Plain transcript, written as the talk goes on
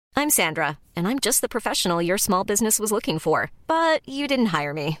I'm Sandra, and I'm just the professional your small business was looking for. But you didn't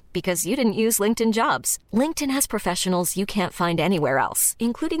hire me because you didn't use LinkedIn Jobs. LinkedIn has professionals you can't find anywhere else,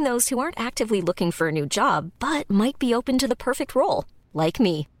 including those who aren't actively looking for a new job, but might be open to the perfect role, like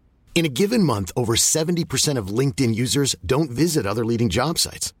me. In a given month, over 70% of LinkedIn users don't visit other leading job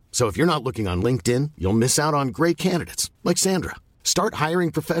sites. So if you're not looking on LinkedIn, you'll miss out on great candidates like Sandra. Start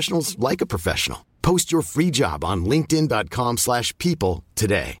hiring professionals like a professional. Post your free job on linkedin.com/people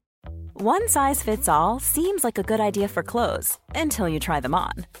today. One size fits all seems like a good idea for clothes until you try them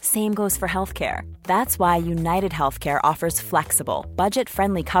on. Same goes for healthcare. That's why United Healthcare offers flexible,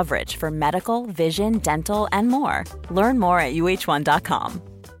 budget-friendly coverage for medical, vision, dental, and more. Learn more at uh1.com.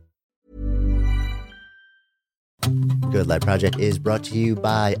 Good Life Project is brought to you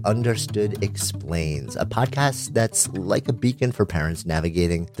by Understood Explains, a podcast that's like a beacon for parents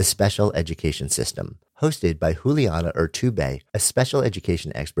navigating the special education system. Hosted by Juliana Urtubey, a special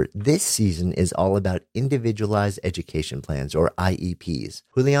education expert, this season is all about individualized education plans, or IEPs.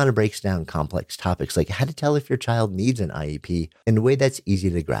 Juliana breaks down complex topics like how to tell if your child needs an IEP in a way that's easy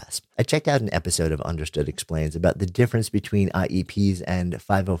to grasp. I checked out an episode of Understood Explains about the difference between IEPs and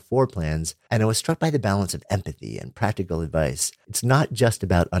 504 plans, and I was struck by the balance of empathy and practical advice. It's not just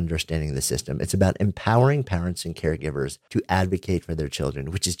about understanding the system, it's about empowering parents and caregivers to advocate for their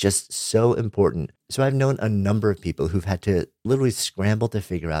children, which is just so important. So I've known a number of people who've had to literally scramble to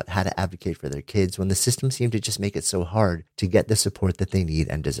figure out how to advocate for their kids when the system seemed to just make it so hard to get the support that they need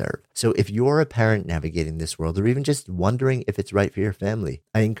and deserve. So if you're a parent navigating this world, or even just wondering if it's right for your family,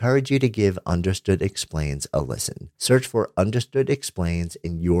 I encourage you to give Understood Explains a listen. Search for Understood Explains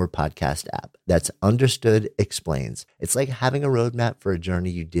in your podcast app. That's Understood Explains. It's like having a roadmap for a journey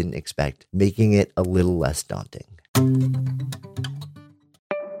you didn't expect, making it a little less daunting.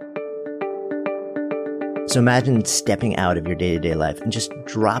 So imagine stepping out of your day-to-day life and just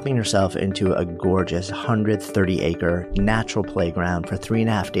dropping yourself into a gorgeous 130-acre natural playground for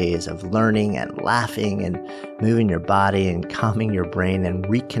 3.5 days of learning and laughing and moving your body and calming your brain and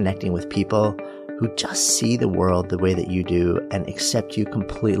reconnecting with people who just see the world the way that you do and accept you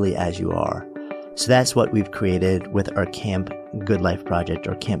completely as you are. So that's what we've created with our Camp Good Life Project,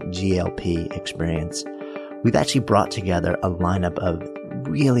 or Camp GLP experience. We've actually brought together a lineup of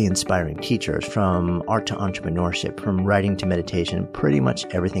really inspiring teachers, from art to entrepreneurship, from writing to meditation, pretty much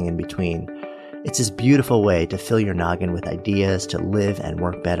everything in between. It's this beautiful way to fill your noggin with ideas to live and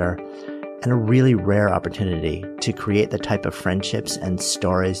work better, and a really rare opportunity to create the type of friendships and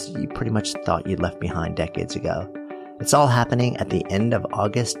stories you pretty much thought you'd left behind decades ago. It's all happening at the end of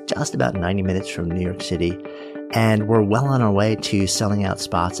August, just about 90 minutes from New York City, and we're well on our way to selling out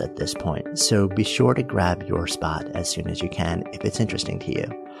spots at this point. So be sure to grab your spot as soon as you can if it's interesting to you.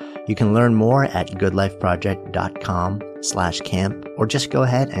 You can learn more at goodlifeproject.com/camp, or just go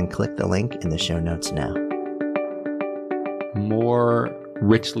ahead and click the link in the show notes now. More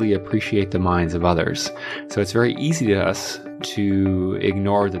richly appreciate the minds of others. So it's very easy to us to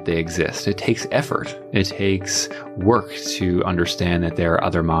ignore that they exist. It takes effort. It takes work to understand that there are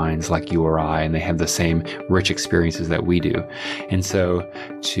other minds like you or I, and they have the same rich experiences that we do. And so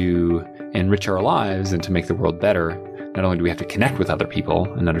to enrich our lives and to make the world better, not only do we have to connect with other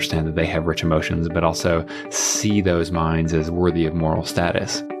people and understand that they have rich emotions, but also see those minds as worthy of moral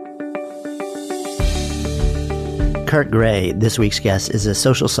status. Kurt Gray, this week's guest, is a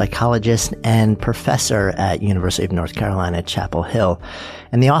social psychologist and professor at University of North Carolina, Chapel Hill,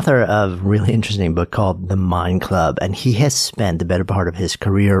 and the author of a really interesting book called The Mind Club. And he has spent the better part of his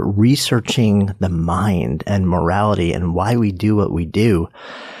career researching the mind and morality and why we do what we do.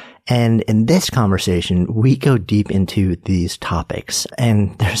 And in this conversation, we go deep into these topics,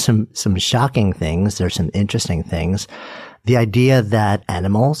 and there's some shocking things. There's some interesting things. The idea that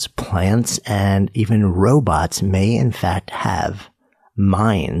animals, plants, and even robots may in fact have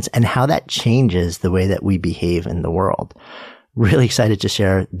minds, and how that changes the way that we behave in the world. Really excited to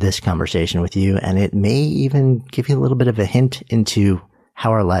share this conversation with you, and it may even give you a little bit of a hint into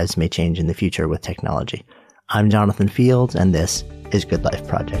how our lives may change in the future with technology. I'm Jonathan Fields, and this is Good Life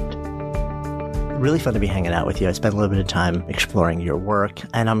Project. Really fun to be hanging out with you. I spent a little bit of time exploring your work,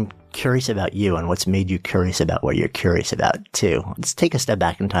 and I'm curious about you and what's made you curious about what you're curious about too. Let's take a step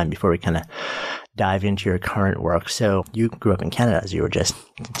back in time before we kind of dive into your current work. So you grew up in Canada, as you were just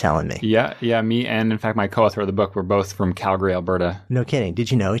telling me. Yeah. Me and in fact my co-author of the book were both from Calgary, Alberta. No kidding.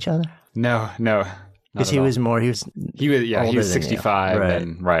 Did you know each other? No. Because he was he was 65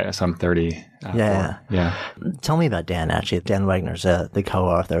 and so I'm 30. Yeah. Tell me about Dan, actually. Dan Wegner's the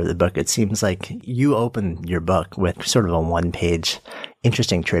co-author of the book. It seems like you open your book with sort of a one-page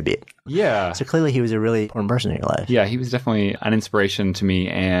interesting tribute. Yeah. So clearly he was a really important person in your life. Yeah, he was definitely an inspiration to me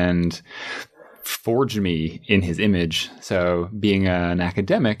and forged me in his image. So being an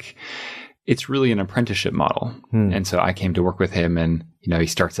academic, it's really an apprenticeship model. And so I came to work with him, and he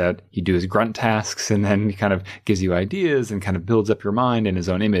starts out, he do his grunt tasks, and then he kind of gives you ideas and kind of builds up your mind in his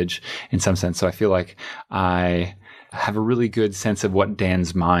own image in some sense. So I feel like I have a really good sense of what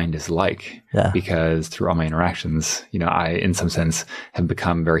Dan's mind is like, because through all my interactions, I, in some sense, have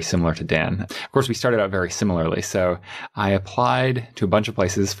become very similar to Dan. Of course, we started out very similarly. So I applied to a bunch of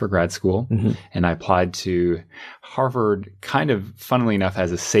places for grad school, and I applied to Harvard kind of, funnily enough,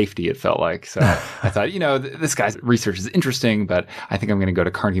 as a safety, it felt like. So I thought, this guy's research is interesting, but I think I'm going to go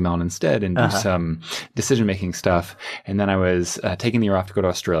to Carnegie Mellon instead and do some decision-making stuff. And then I was taking the year off to go to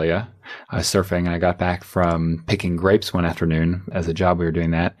Australia. I was surfing, and I got back from picking grapes one afternoon. As a job, we were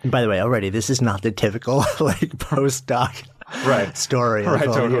doing that. By the way, already, this is not the typical postdoc story. Right,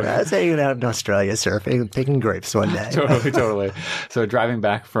 totally. I was hanging out in Australia surfing and picking grapes one day. Totally. So driving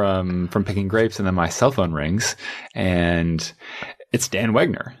back from picking grapes, and then my cell phone rings, and it's Dan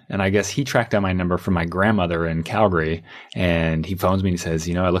Wegner. And I guess he tracked down my number from my grandmother in Calgary, and he phones me and he says,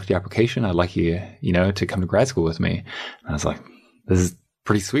 I looked at the application. I'd like you, to come to grad school with me. And I was like, this is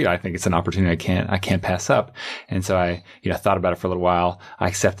pretty sweet. I think it's an opportunity I can't pass up. And so I, thought about it for a little while. I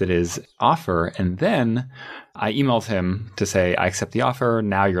accepted his offer, and then I emailed him to say, I accept the offer.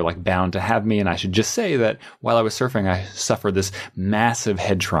 Now you're bound to have me. And I should just say that while I was surfing, I suffered this massive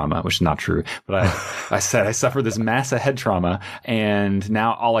head trauma, which is not true. But I said I suffered this massive head trauma. And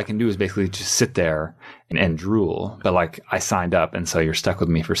now all I can do is basically just sit there and drool. But I signed up, and so you're stuck with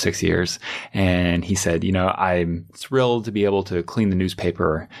me for 6 years. And he said, I'm thrilled to be able to clean the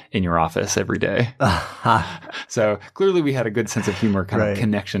newspaper in your office every day. So clearly we had a good sense of humor kind of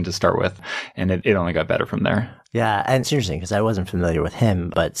connection to start with. And it only got better from there. Yeah, and it's interesting because I wasn't familiar with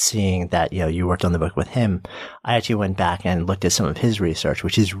him, but seeing that, you worked on the book with him, I actually went back and looked at some of his research,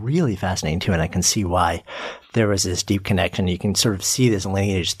 which is really fascinating too, and I can see why there was this deep connection. You can sort of see this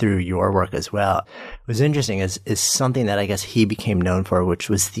lineage through your work as well. What was interesting is something that I guess he became known for, which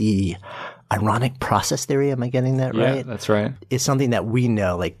was the ironic process theory. Am I getting that right? Yeah, that's right. It's something that we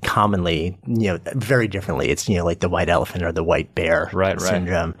know commonly, very differently. It's, like the white elephant or the white bear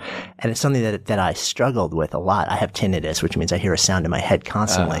syndrome. And it's something that I struggled with a lot. I have tinnitus, which means I hear a sound in my head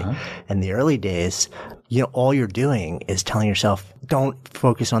constantly. In the early days, all you're doing is telling yourself, don't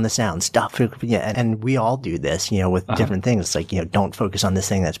focus on the sound. Stop. And we all do this, with different things. It's don't focus on this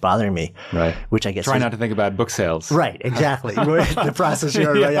thing that's bothering me. Right. Which I guess try not to think about book sales. Right. Exactly. The process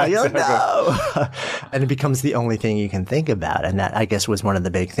you're right now. You're no. And it becomes the only thing you can think about. And that, I guess, was one of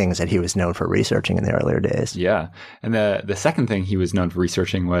the big things that he was known for researching in the earlier days. Yeah. And the second thing he was known for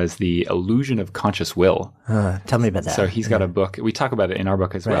researching was the illusion of conscious will. Tell me about that. So he's got a book. We talk about it in our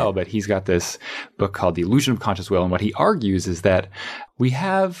book as well, but he's got this book called The Illusion of Conscious Will. And what he argues is that we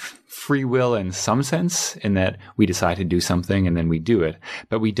have free will in some sense, in that we decide to do something and then we do it,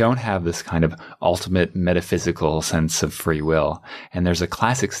 but we don't have this kind of ultimate metaphysical sense of free will. And there's a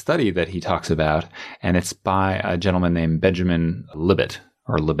classic study that he talks about, and it's by a gentleman named Benjamin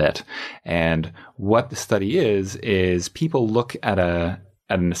Libet. And what the study is people look at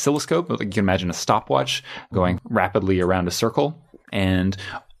an oscilloscope, like you can imagine a stopwatch going rapidly around a circle, and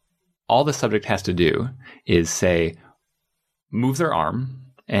all the subject has to do is say, move their arm,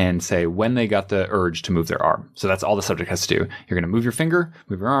 and say when they got the urge to move their arm. So that's all the subject has to do. You're going to move your finger,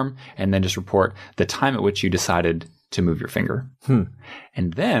 move your arm, and then just report the time at which you decided to move your finger.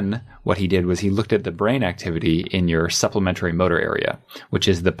 And then what he did was he looked at the brain activity in your supplementary motor area, which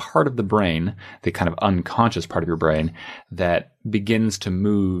is the part of the brain, the kind of unconscious part of your brain that begins to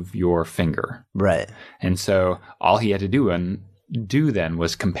move your finger. Right. And so all he had to do then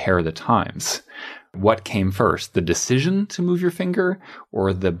was compare the times. What came first, the decision to move your finger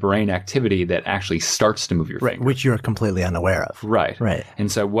or the brain activity that actually starts to move your finger? Which you're completely unaware of. Right. And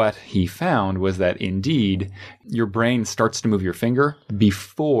so what he found was that indeed your brain starts to move your finger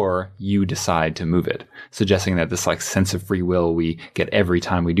before you decide to move it, suggesting that this sense of free will we get every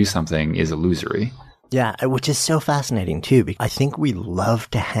time we do something is illusory. Yeah, which is so fascinating too, because I think we love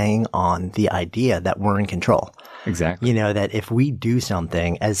to hang on the idea that we're in control. Exactly. That if we do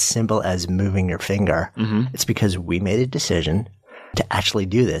something as simple as moving your finger, it's because we made a decision. to actually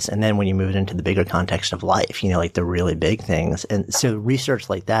do this. And then when you move it into the bigger context of life, like the really big things. And so research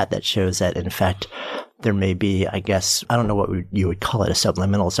like that shows that in fact, there may be, I guess, I don't know what you would call it, a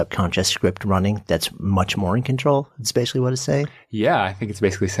subliminal subconscious script running that's much more in control. It's basically what it's saying. Yeah, I think it's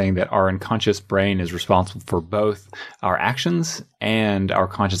basically saying that our unconscious brain is responsible for both our actions and our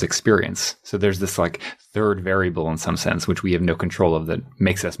conscious experience. So there's this like third variable in some sense, which we have no control of, that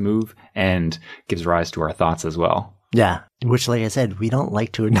makes us move and gives rise to our thoughts as well. Yeah. Which, like I said, we don't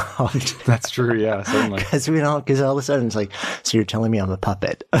like to acknowledge. That's true. Yeah, certainly. Because all of a sudden it's like, so you're telling me I'm a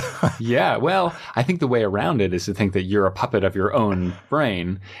puppet. Yeah. Well, I think the way around it is to think that you're a puppet of your own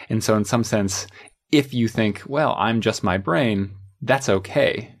brain. And so in some sense, if you think, well, I'm just my brain, that's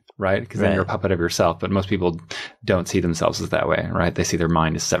okay. Right? Because then you're a puppet of yourself. But most people don't see themselves as that way, right? They see their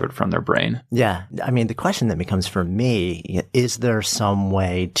mind as severed from their brain. Yeah. I mean, the question that becomes for me, is there some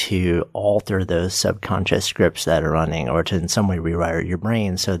way to alter those subconscious scripts that are running, or to in some way rewire your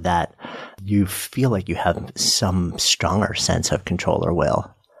brain so that you feel like you have some stronger sense of control or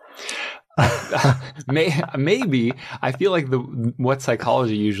will? Maybe. I feel like what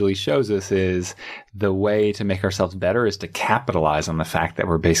psychology usually shows us is the way to make ourselves better is to capitalize on the fact that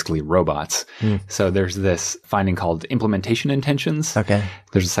we're basically robots. So there's this finding called implementation intentions. Okay.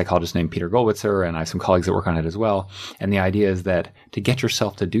 There's a psychologist named Peter Gollwitzer, and I have some colleagues that work on it as well. And the idea is that to get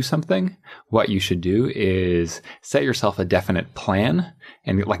yourself to do something, what you should do is set yourself a definite plan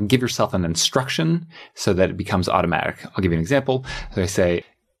and like give yourself an instruction so that it becomes automatic. I'll give you an example. So I say,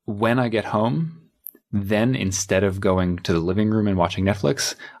 when I get home, then instead of going to the living room and watching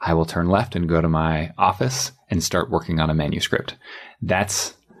Netflix, I will turn left and go to my office and start working on a manuscript.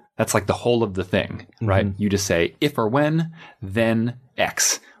 That's like the whole of the thing, right? Mm-hmm. You just say, if or when, then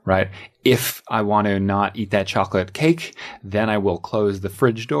X, right? If I want to not eat that chocolate cake, then I will close the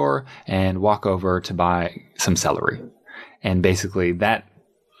fridge door and walk over to buy some celery. And basically that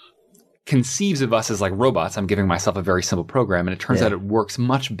conceives of us as like robots. I'm giving myself a very simple program, and it turns out it works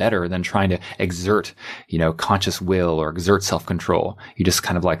much better than trying to exert, conscious will or exert self-control. You just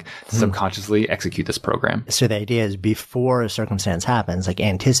kind of like subconsciously execute this program. So the idea is before a circumstance happens, like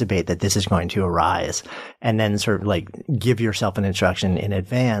anticipate that this is going to arise, and then sort of like give yourself an instruction in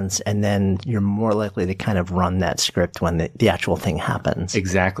advance, and then you're more likely to kind of run that script when the actual thing happens.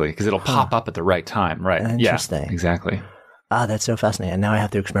 Exactly, because it'll pop up at the right time, right? Interesting. Yeah, exactly. Ah, that's so fascinating. And now I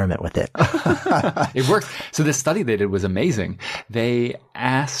have to experiment with it. It works. So this study they did was amazing. They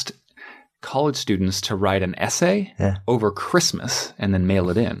asked college students to write an essay over Christmas and then mail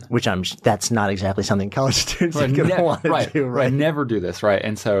it in. Which that's not exactly something college students are going to want to do, right? Never do this, right?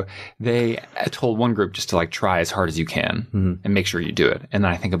 And so they told one group just to like try as hard as you can and make sure you do it. And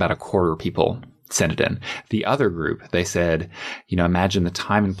then I think about a quarter of people sent it in. The other group, they said, imagine the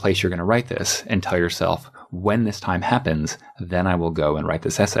time and place you're going to write this and tell yourself, when this time happens, then I will go and write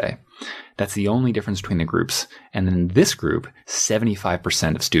this essay. That's the only difference between the groups. And then this group,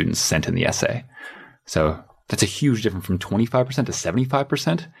 75% of students sent in the essay. So that's a huge difference from 25% to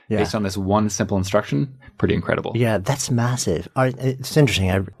 75% based on this one simple instruction. Pretty incredible. Yeah, that's massive. It's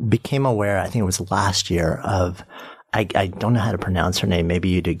interesting. I became aware, I think it was last year, of I don't know how to pronounce her name. Maybe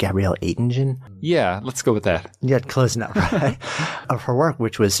you do. Gabrielle Aitingen? Yeah, let's go with that. Yeah, close enough, right? Of her work,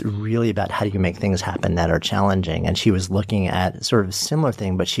 which was really about how do you make things happen that are challenging. And she was looking at sort of a similar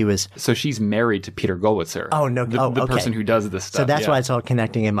thing, but she was... So she's married to Peter Gollwitzer. Oh, no. The person who does this stuff. So that's why it's all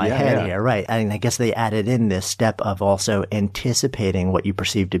connecting in my head here, right? And I guess they added in this step of also anticipating what you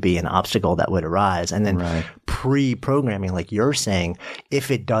perceive to be an obstacle that would arise. And then pre-programming, like you're saying,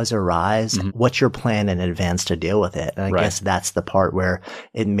 if it does arise, what's your plan in advance to deal with it? And I guess that's the part where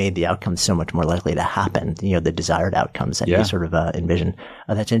it made the outcome so much more likely to happen, the desired outcomes that you sort of envision.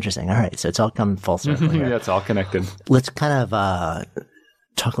 Oh, that's interesting. All right. So it's all come full circle here. Yeah, it's all connected. Let's kind of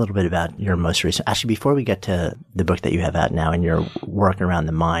talk a little bit about your most recent, actually, before we get to the book that you have out now and your work around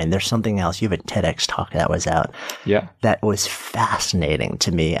the mind, there's something else. You have a TEDx talk that was out that was fascinating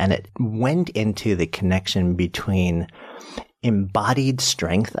to me. And it went into the connection between embodied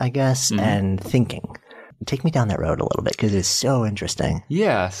strength, I guess, and thinking. Take me down that road a little bit because it's so interesting.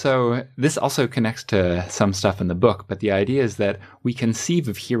 Yeah. So this also connects to some stuff in the book, but the idea is that we conceive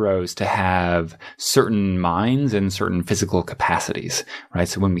of heroes to have certain minds and certain physical capacities, right?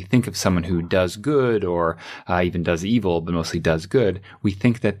 So when we think of someone who does good or even does evil, but mostly does good, we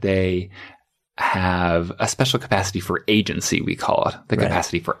think that they have a special capacity for agency, we call it, the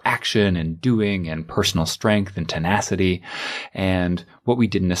capacity for action and doing and personal strength and tenacity. And what we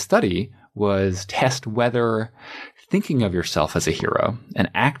did in a study was test whether thinking of yourself as a hero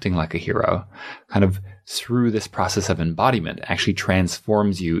and acting like a hero kind of through this process of embodiment actually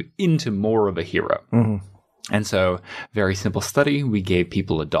transforms you into more of a hero. And so, very simple study, we gave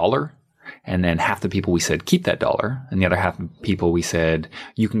people $1. And then half the people we said, keep that $1. And the other half of people we said,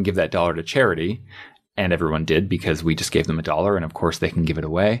 you can give that $1 to charity. And everyone did, because we just gave them $1, and of course they can give it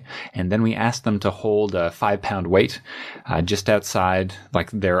away. And then we asked them to hold a 5-pound weight just outside,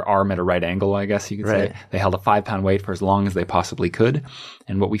 like their arm at a right angle, I guess you could say. They held a 5-pound weight for as long as they possibly could.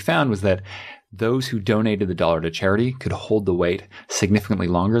 And what we found was that those who donated the $1 to charity could hold the weight significantly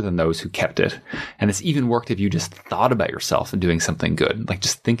longer than those who kept it. And this even worked if you just thought about yourself and doing something good. Like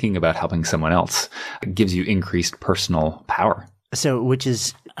just thinking about helping someone else gives you increased personal power. So, which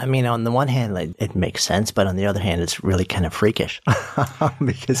is, I mean, on the one hand, like, it makes sense, but on the other hand, it's really kind of freakish.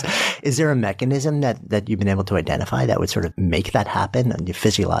 Because is there a mechanism that you've been able to identify that would sort of make that happen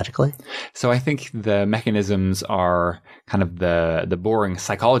physiologically? So I think the mechanisms are kind of the boring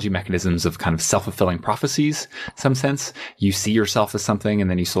psychology mechanisms of kind of self-fulfilling prophecies, in some sense. You see yourself as something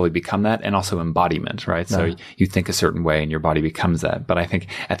and then you slowly become that, and also embodiment, right? No. So you think a certain way and your body becomes that. But I think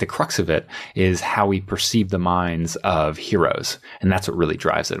at the crux of it is how we perceive the minds of heroes. And that's what really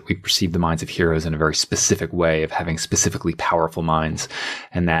drives it. We perceive the minds of heroes in a very specific way of having specifically powerful minds.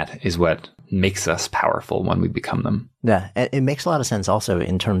 And that is what makes us powerful when we become them. Yeah. It makes a lot of sense also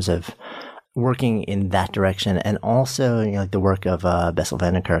in terms of working in that direction. And also, like the work of Bessel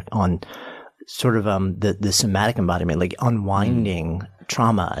van der Kolk on sort of the somatic embodiment, like unwinding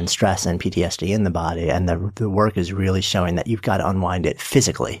trauma and stress and PTSD in the body. And the work is really showing that you've got to unwind it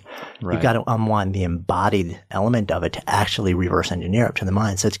physically. Right. You've got to unwind the embodied element of it to actually reverse engineer it to the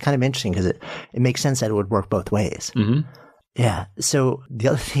mind. So it's kind of interesting because it makes sense that it would work both ways. Mm-hmm. Yeah. So the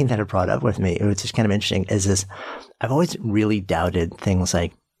other thing that it brought up with me, which is kind of interesting, is this: I've always really doubted things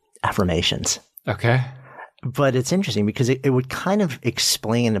like affirmations. Okay. But it's interesting because it would kind of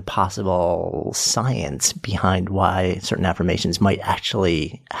explain a possible science behind why certain affirmations might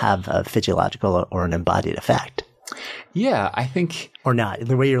actually have a physiological or an embodied effect. Yeah, I think... Or not.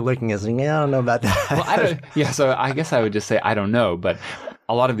 The way you're looking is, I don't know about that. Well, so I guess I would just say I don't know, but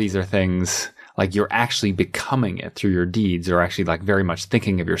a lot of these are things... like you're actually becoming it through your deeds, or actually like very much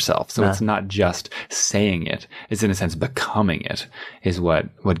thinking of yourself. So it's not just saying it. It's in a sense becoming it is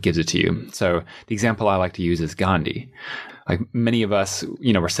what gives it to you. So the example I like to use is Gandhi. Like many of us,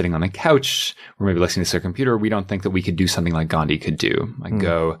 we're sitting on a couch, we're maybe listening to a computer. We don't think that we could do something like Gandhi could do. Like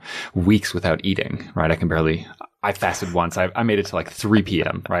go weeks without eating, right? I fasted once. I made it to like 3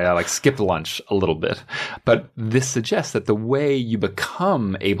 p.m., right? I skipped lunch a little bit. But this suggests that the way you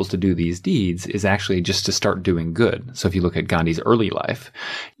become able to do these deeds is actually just to start doing good. So if you look at Gandhi's early life,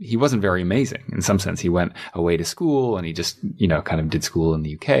 he wasn't very amazing. In some sense, he went away to school and he just, kind of did school in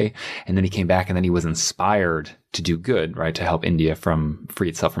the UK. And then he came back and then he was inspired to do good, right? To help India free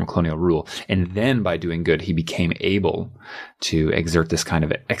itself from colonial rule. And then by doing good, he became able to exert this kind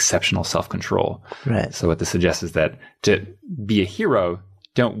of exceptional self-control. Right. So what this suggests is that to be a hero,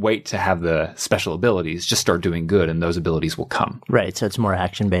 don't wait to have the special abilities, just start doing good and those abilities will come. Right. So it's more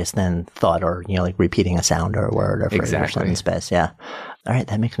action-based than thought or, like repeating a sound or a word or phrase or something space. Yeah. All right.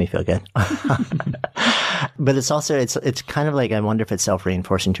 That makes me feel good. But it's also, it's kind of like, I wonder if it's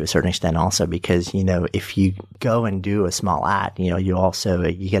self-reinforcing to a certain extent also because, if you go and do a small act, you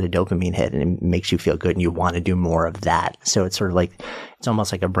get a dopamine hit and it makes you feel good and you want to do more of that. So it's sort of like, it's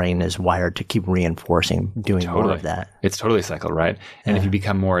almost like a brain is wired to keep reinforcing doing more of that. It's totally a cycle, right? And if you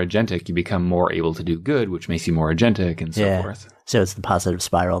become more agentic, you become more able to do good, which makes you more agentic and so forth. So it's the positive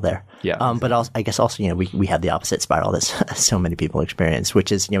spiral there. Yeah. But also, I guess also, we have the opposite spiral that so many people experience,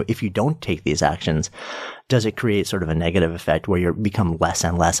 which is, if you don't take these actions, does it create sort of a negative effect where you become less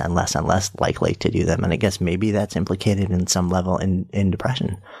and less and less and less likely to do them? And I guess maybe that's implicated in some level in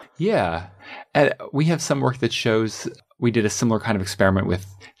depression. Yeah. And we have some work that shows we did a similar kind of experiment with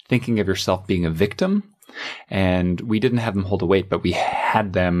thinking of yourself being a victim. And we didn't have them hold a weight, but we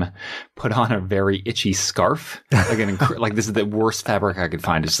had them put on a very itchy scarf. Like this is the worst fabric I could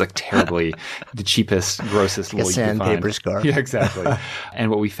find. It's terribly the cheapest, grossest wool you could find. Sandpaper scarf. Yeah, exactly. And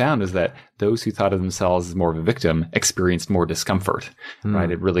what we found is that those who thought of themselves as more of a victim experienced more discomfort, right?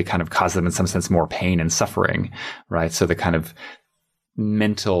 It really kind of caused them in some sense more pain and suffering, right? So the kind of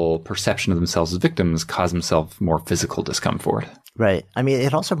mental perception of themselves as victims caused themselves more physical discomfort. Right. I mean,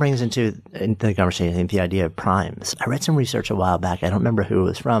 it also brings into the conversation, I think, the idea of primes. I read some research a while back. I don't remember who it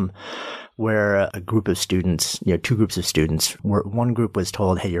was from, where a group of students, 2 groups of students, one group was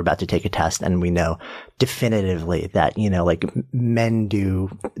told, hey, you're about to take a test. And we know definitively that, men do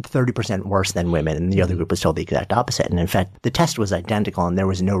 30% worse than women. And the other group was told the exact opposite. And in fact, the test was identical and there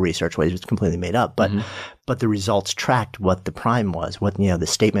was no research where it was completely made up. But but the results tracked what the prime was, what, the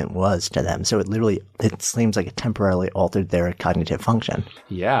statement was to them. So it seems like it temporarily altered their cognitive function.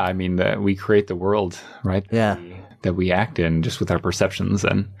 Yeah. I mean, we create the world, right? Yeah. That we act in just with our perceptions.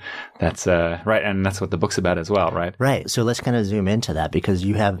 And that's right. And that's what the book's about as well, right? Right. So let's kind of zoom into that, because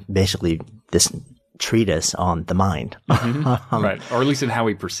you have basically this treatise on the mind. Mm-hmm. Right. Or at least in how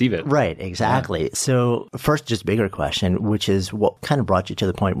we perceive it. Right. Exactly. Yeah. So first, just bigger question, which is what kind of brought you to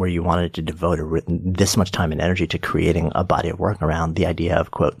the point where you wanted to devote this much time and energy to creating a body of work around the idea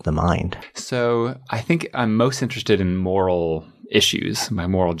of, quote, the mind? So I think I'm most interested in moral issues, my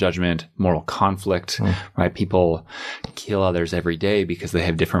moral judgment, moral conflict, right? People kill others every day because they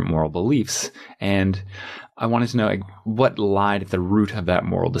have different moral beliefs. And I wanted to know what lied at the root of that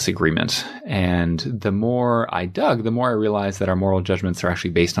moral disagreement. And the more I dug, the more I realized that our moral judgments are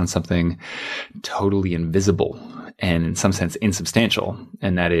actually based on something totally invisible and in some sense insubstantial,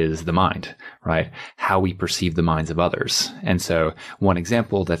 and that is the mind, right? How we perceive the minds of others. And so one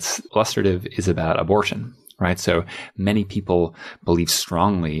example that's illustrative is about abortion. Right. So many people believe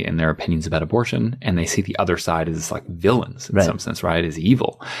strongly in their opinions about abortion, and they see the other side as like villains in some sense, right? As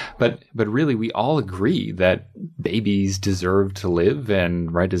evil. But really, we all agree that babies deserve to live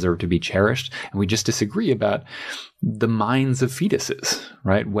and deserve to be cherished. And we just disagree about the minds of fetuses,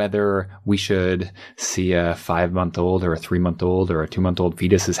 right? Whether we should see a 5-month-old or a 3-month-old or a 2-month-old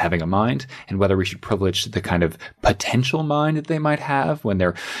fetus as having a mind, and whether we should privilege the kind of potential mind that they might have when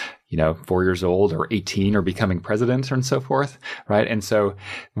they're 4 years old or 18 or becoming president and so forth, right? And so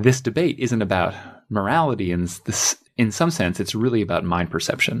this debate isn't about morality in some sense. It's really about mind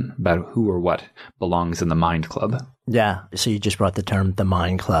perception, about who or what belongs in the mind club. Yeah. So you just brought the term the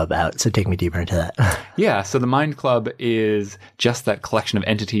mind club out. So take me deeper into that. Yeah. So the mind club is just that collection of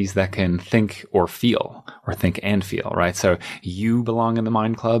entities that can think or feel, or think and feel, right? So you belong in the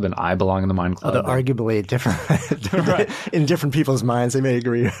mind club and I belong in the mind club. Although arguably different in different people's minds, they may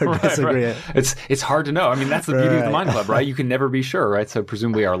agree or disagree. Right. It's hard to know. I mean, that's the beauty of the mind club, right? You can never be sure, right? So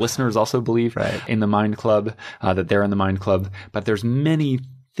presumably our listeners also believe in the mind club, that they're in the mind club, but there's many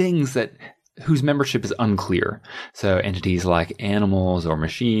things whose membership is unclear. So entities like animals or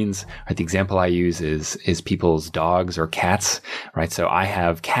machines, right? The example I use is people's dogs or cats, right? So I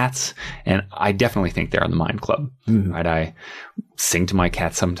have cats and I definitely think they're in the mind club, right? I sing to my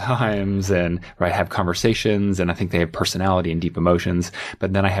cat sometimes and have conversations, and I think they have personality and deep emotions.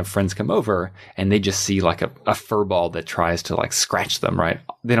 But then I have friends come over and they just see like a fur ball that tries to like scratch them, right?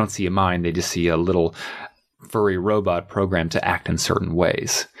 They don't see a mind. They just see a little furry robot programmed to act in certain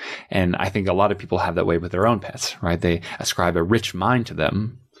ways. And I think a lot of people have that way with their own pets, right? They ascribe a rich mind to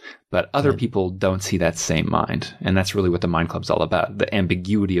them, but other people don't see that same mind. And that's really what the mind club's all about, the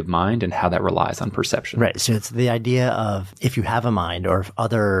ambiguity of mind and how that relies on perception. Right. So it's the idea of if you have a mind, or if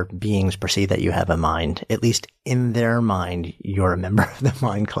other beings perceive that you have a mind, at least in their mind, you're a member of the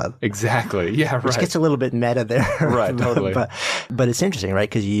mind club. Exactly. Yeah, right. Which gets a little bit meta there. Right, totally. But it's interesting, right?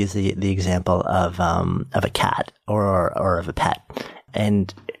 Because you use the example of a cat or of a pet.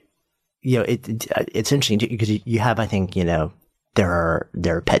 And, it's interesting too, because you have, I think, there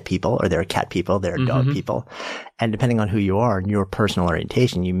are pet people, or there are cat people, there are dog people. And depending on who you are and your personal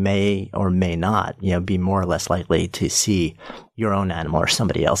orientation, you may or may not, be more or less likely to see your own animal or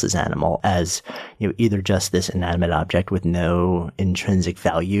somebody else's animal as, either just this inanimate object with no intrinsic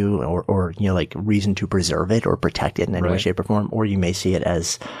value or like reason to preserve it or protect it in any way, shape, or form, or you may see it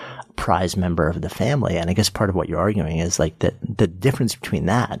as a prized member of the family. And I guess part of what you're arguing is like the difference between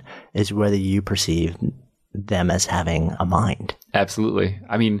that is whether you perceive them as having a mind. Absolutely.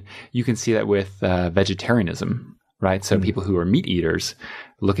 I mean, you can see that with vegetarianism, right? So people who are meat eaters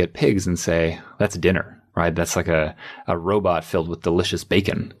look at pigs and say, that's dinner, right? That's like a robot filled with delicious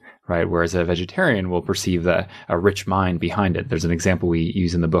bacon, right? Whereas a vegetarian will perceive a rich mind behind it. There's an example we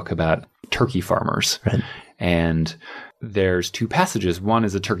use in the book about turkey farmers. Right. And there's two passages. One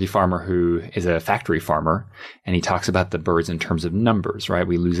is a turkey farmer who is a factory farmer, and he talks about the birds in terms of numbers, right?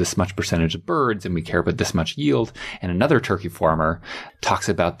 We lose this much percentage of birds and we care about this much yield. And another turkey farmer talks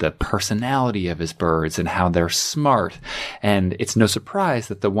about the personality of his birds and how they're smart. And it's no surprise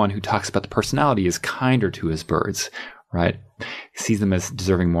that the one who talks about the personality is kinder to his birds, right? Sees them as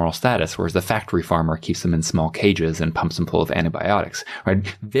deserving moral status, whereas the factory farmer keeps them in small cages and pumps them full of antibiotics, right?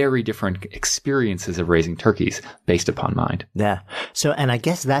 Very different experiences of raising turkeys based upon mind. Yeah. So, and I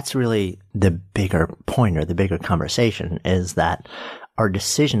guess that's really the bigger point, or the bigger conversation, is that our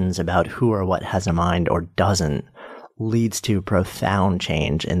decisions about who or what has a mind or doesn't leads to profound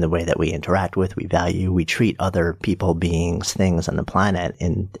change in the way that we interact with, we value, we treat other people, beings, things on the planet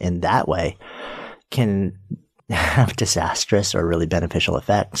in that way can have disastrous or really beneficial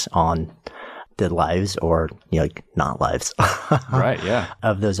effects on the lives or, like not lives Right. Yeah.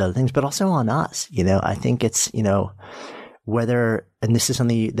 of those other things, but also on us. I think it's, whether, and this is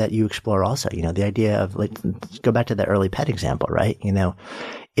something that you explore also, the idea of like, let's go back to the early pet example, right?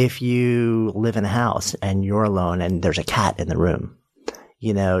 If you live in a house and you're alone and there's a cat in the room,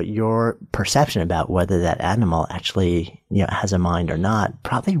 your perception about whether that animal actually, has a mind or not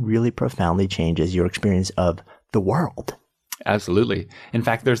probably really profoundly changes your experience of the world. Absolutely. In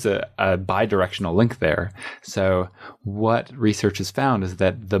fact, there's a bi-directional link there. So what research has found is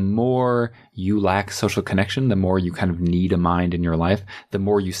that the more you lack social connection, the more you kind of need a mind in your life, the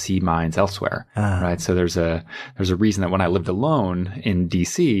more you see minds elsewhere, right? So there's a reason that when I lived alone in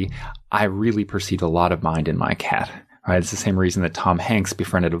DC, I really perceived a lot of mind in my cat. Right. It's the same reason that Tom Hanks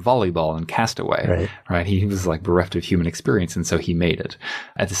befriended a volleyball in Castaway. Right. He was like bereft of human experience, and so he made it.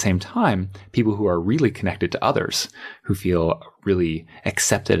 At the same time, people who are really connected to others, who feel really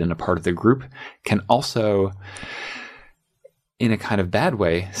accepted and a part of the group, can also, in a kind of bad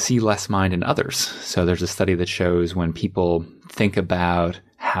way, see less mind in others. So there's a study that shows when people think about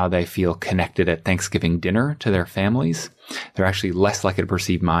how they feel connected at Thanksgiving dinner to their families, they're actually less likely to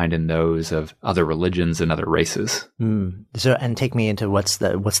perceive mind in those of other religions and other races. So, and take me into what's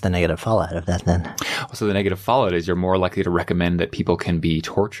the negative fallout of that then? So the negative fallout is you're more likely to recommend that people can be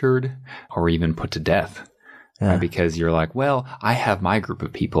tortured or even put to death. Right? Because you're like, well, I have my group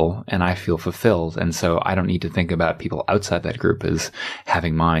of people and I feel fulfilled. And so I don't need to think about people outside that group as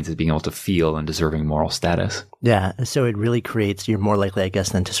having minds, as being able to feel and deserving moral status. Yeah. So it really creates, you're more likely, I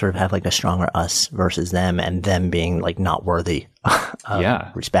guess, then to sort of have like a stronger us versus them, and them being like not worthy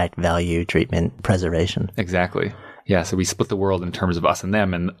of respect, value, treatment, preservation. Exactly. Yeah, so we split the world in terms of us and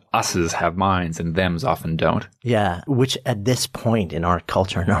them, and us's have minds and thems often don't. Yeah, which at this point in our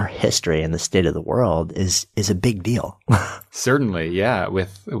culture and our history and the state of the world is a big deal. Certainly, yeah,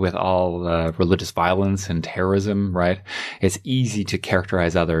 with all religious violence and terrorism, right? It's easy to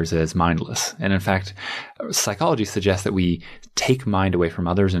characterize others as mindless. And in fact, psychology suggests that we take mind away from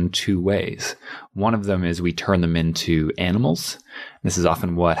others in two ways. One of them is we turn them into animals. This is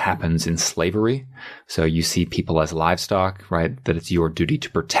often what happens in slavery. So you see people as livestock, right? That it's your duty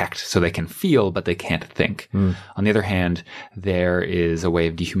to protect so they can feel, but they can't think. On the other hand, there is a way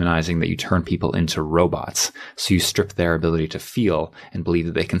of dehumanizing that you turn people into robots. So you strip their ability to feel and believe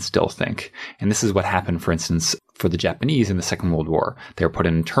that they can still think. And this is what happened, for instance, for the Japanese in the Second World War. They were put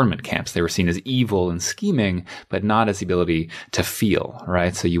in internment camps. They were seen as evil and scheming, but not as the ability to feel,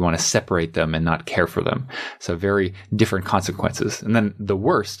 right? So you want to separate them and not care for them. So very different consequences. And then the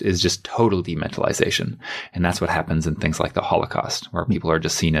worst is just total dementalization. And that's what happens in things like the Holocaust, where people are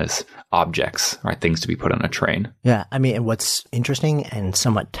just seen as objects, right? Things to be put on a train. Yeah. I mean, what's interesting and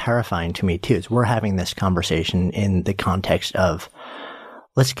somewhat terrifying to me too is we're having this conversation in the context of,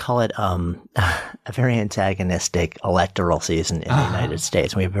 let's call it a very antagonistic electoral season in the United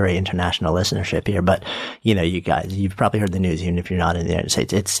States. We have very international listenership here, but you guys, you've probably heard the news, even if you're not in the United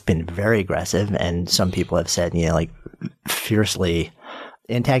States. It's been very aggressive, and some people have said, like fiercely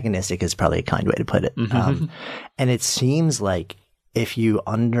antagonistic is probably a kind way to put it. And it seems like if you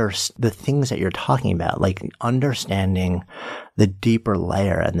the things that you're talking about, like understanding the deeper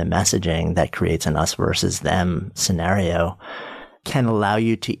layer and the messaging that creates an us versus them scenario, can allow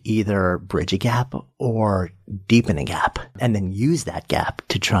you to either bridge a gap or deepen a gap, and then use that gap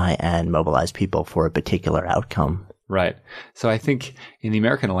to try and mobilize people for a particular outcome. Right. So I think in the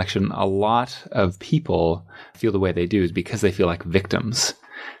American election, a lot of people feel the way they do is because they feel like victims.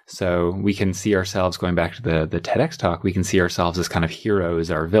 So we can see ourselves, going back to the TEDx talk, we can see ourselves as kind of heroes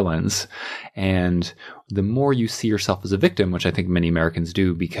or villains. And the more you see yourself as a victim, which I think many Americans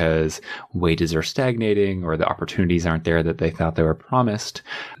do because wages are stagnating or the opportunities aren't there that they thought they were promised,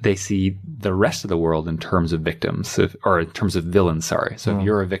 they see the rest of the world in terms of victims, or in terms of villains, sorry. So if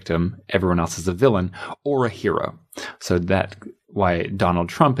you're a victim, everyone else is a villain or a hero. So that why Donald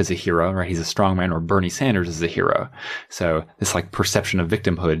Trump is a hero, right? He's a strongman, or Bernie Sanders is a hero. So this like perception of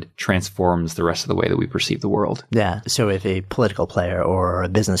victimhood transforms the rest of the way that we perceive the world. Yeah. So if a political player or a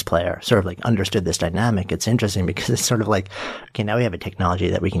business player sort of like understood this dynamic, it's interesting because it's sort of like, okay, now we have a technology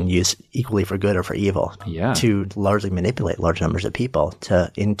that we can use equally for good or for evil to largely manipulate large numbers of people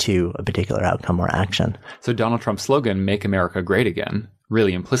into a particular outcome or action. So Donald Trump's slogan, "Make America Great Again,"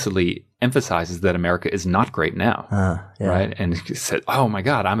 really implicitly emphasizes that America is not great now, right? And he said, "Oh my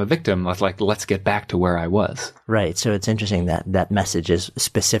God, I'm a victim. Let's get back to where I was." Right. So it's interesting that message is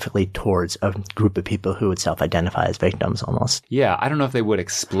specifically towards a group of people who would self-identify as victims, almost. Yeah, I don't know if they would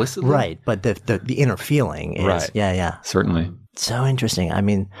explicitly. Right, but the inner feeling is, right. Yeah, certainly. So interesting. I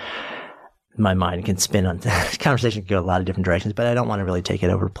mean, my mind can spin on this conversation, can go a lot of different directions, but I don't want to really take it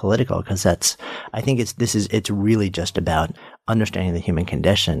over political because I think it's really just about understanding the human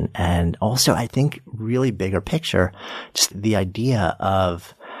condition. And also I think really bigger picture, just the idea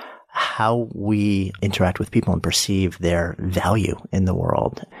of how we interact with people and perceive their value in the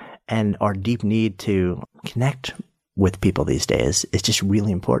world and our deep need to connect with people these days is just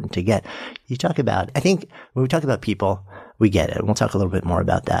really important to get. You talk about, I think when we talk about people, we get it. We'll talk a little bit more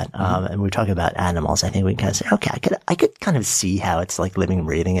about that. And when we talk about animals, I think we can kind of say, okay, I could kind of see how it's like living and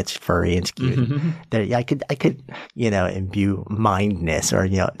breathing. It's furry, it's cute. Mm-hmm. I could, imbue mindness or,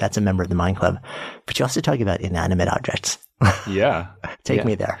 that's a member of the Mind Club. But you also talk about inanimate objects. Yeah. Take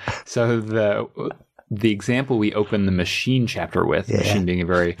me there. So the example we open the machine chapter with, machine being a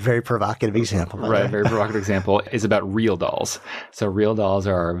very provocative example. Right, very provocative example, is about real dolls. So real dolls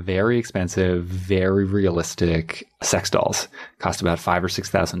are very expensive, very realistic sex dolls. Cost about $5,000 or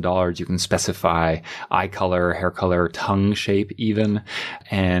 $6,000. You can specify eye color, hair color, tongue shape even.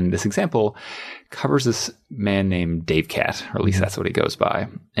 And this example covers this man named Dave Cat, or at least that's what he goes by.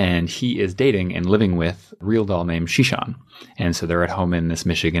 And he is dating and living with a real doll named Shishan. And so they're at home in this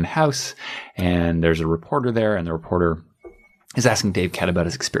Michigan house, and there's a reporter there, and the reporter is asking Dave Cat about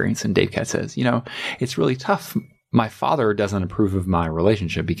his experience. And Dave Cat says, it's really tough. My father doesn't approve of my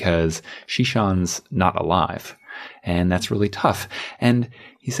relationship because Shishan's not alive. And that's really tough. And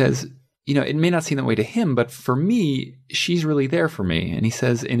he says, it may not seem that way to him, but for me, she's really there for me. And he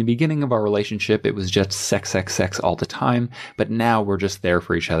says, in the beginning of our relationship, it was just sex, sex, sex all the time. But now we're just there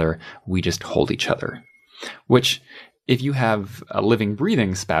for each other. We just hold each other. Which, if you have a living,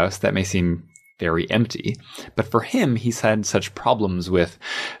 breathing spouse, that may seem very empty. But for him, he's had such problems with,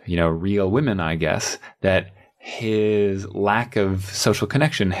 real women, I guess, that his lack of social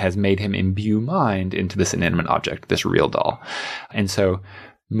connection has made him imbue mind into this inanimate object, this real doll. And so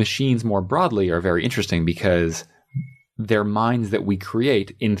machines more broadly are very interesting because they're minds that we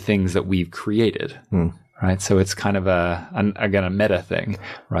create in things that we've created, right? So it's kind of a meta thing,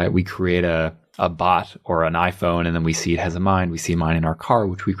 right? We create a bot or an iPhone, and then we see it has a mind. We see a mind in our car,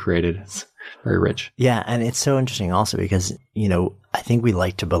 which we created. It's very rich. Yeah, and it's so interesting also because, I think we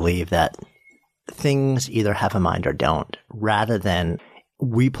like to believe that things either have a mind or don't, rather than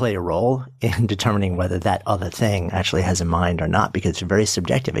we play a role in determining whether that other thing actually has a mind or not, because it's very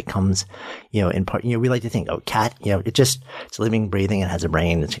subjective. It comes, in part, we like to think, cat, it's living, breathing, and has a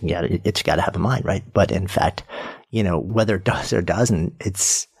brain. It's got to have a mind, right? But in fact, whether it does or doesn't,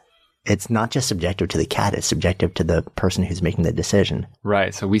 it's not just subjective to the cat, it's subjective to the person who's making the decision.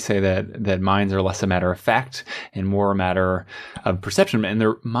 Right. So we say that minds are less a matter of fact and more a matter of perception. And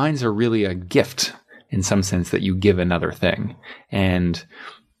their minds are really a gift in some sense that you give another thing. And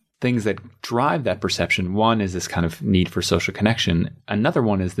things that drive that perception, one is this kind of need for social connection. Another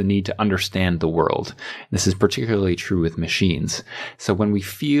one is the need to understand the world. This is particularly true with machines. So when we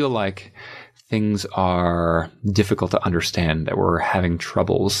feel like things are difficult to understand, that we're having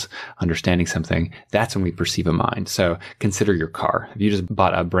troubles understanding something, that's when we perceive a mind. So consider your car. If you just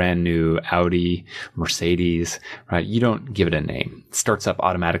bought a brand new Audi, Mercedes, right? You don't give it a name. It starts up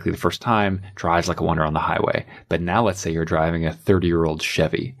automatically the first time, drives like a wonder on the highway. But now let's say you're driving a 30-year-old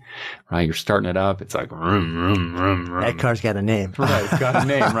Chevy, right? You're starting it up. It's like, vroom, vroom, vroom, vroom. That car's got a name. Right. It's got a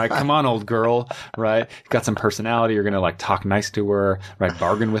name, right? Come on, old girl, right? Got some personality. You're going to talk nice to her, right?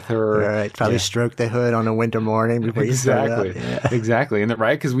 Bargain with her. Right. Probably stroke the hood on a winter morning before you start up. Yeah. Exactly. And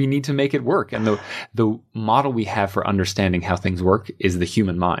right. Because we need to make it work. And the model we have for understanding how things work is the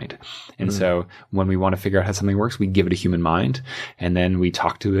human mind. And so when we want to figure out how something works, we give it a human mind and then we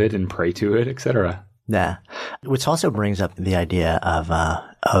talk to it and pray to it, etc. Yeah. Which also brings up the idea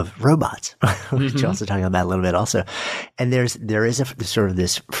of robots, which you're also talking about a little bit also. And there is a sort of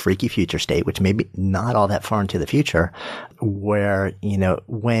this freaky future state, which may be not all that far into the future, where,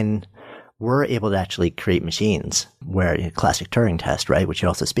 when we're able to actually create machines where classic Turing test, right, which you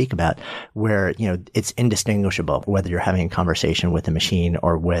also speak about, where, it's indistinguishable whether you're having a conversation with a machine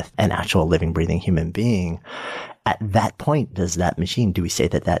or with an actual living, breathing human being. At that point, do we say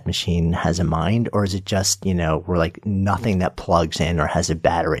that machine has a mind, or is it just, we're like nothing that plugs in or has a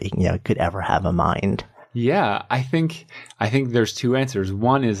battery, could ever have a mind? Yeah, I think there's two answers.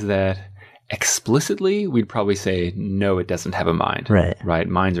 One is that explicitly, we'd probably say, no, it doesn't have a mind. Right.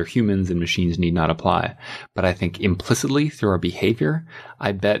 Minds are humans and machines need not apply. But I think implicitly through our behavior,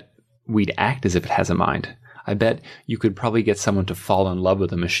 I bet we'd act as if it has a mind. I bet you could probably get someone to fall in love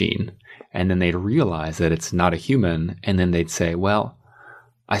with a machine and then they'd realize that it's not a human. And then they'd say, well,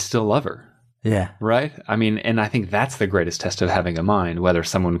 I still love her. Yeah. Right? I mean, and I think that's the greatest test of having a mind, whether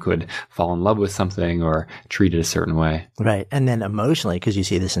someone could fall in love with something or treat it a certain way. Right. And then emotionally, because you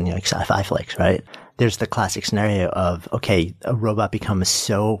see this in like sci-fi flicks, right? There's the classic scenario of, okay, a robot becomes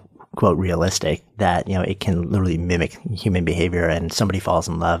so, quote, realistic that, it can literally mimic human behavior and somebody falls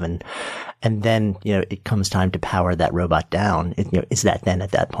in love and then, it comes time to power that robot down. Is that then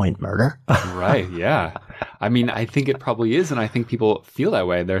at that point murder? Right. Yeah. I mean, I think it probably is. And I think people feel that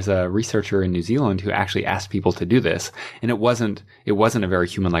way. There's a researcher in New Zealand who actually asked people to do this. And it wasn't a very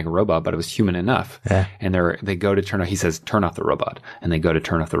human-like robot, but it was human enough. Yeah. And they go to he says, turn off the robot. And they go to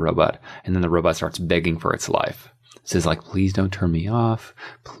turn off the robot. And then the robot starts begging for its life. Says like, please don't turn me off.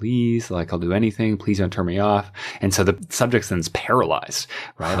 Please, like, I'll do anything. Please don't turn me off. And so the subject then's paralyzed,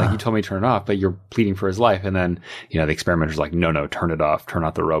 right? Like, you told me to turn it off, but you're pleading for his life. And then, the experimenter's like, no, turn it off. Turn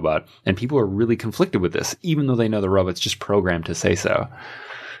off the robot. And people are really conflicted with this, even though they know the robot's just programmed to say so.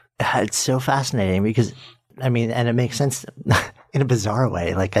 It's so fascinating because, and it makes sense in a bizarre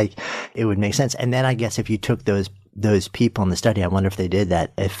way. Like, it would make sense. And then I guess if you took those people in the study, I wonder if they did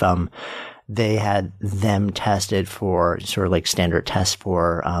that, if, they had them tested for sort of like standard tests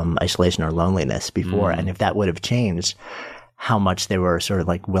for isolation or loneliness before. And if that would have changed, how much they were sort of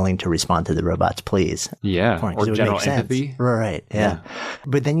like willing to respond to the robot's pleas. Yeah. Or general empathy. Right. Yeah.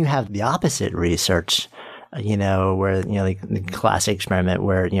 But then you have the opposite research, where, like the classic experiment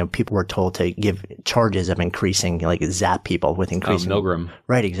where, people were told to give charges of increasing, like zap people with increasing. Milgram.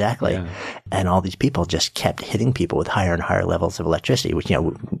 Right, exactly. Yeah. And all these people just kept hitting people with higher and higher levels of electricity, which,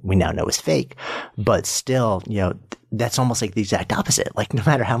 we now know is fake. But still, that's almost like the exact opposite. Like, no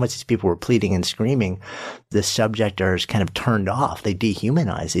matter how much these people were pleading and screaming, the subjectors kind of turned off. They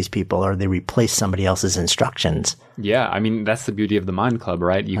dehumanize these people or they replace somebody else's instructions. Yeah. I mean, that's the beauty of the Mind Club,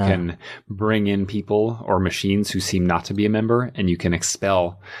 right? You can bring in people or machines who seem not to be a member, and you can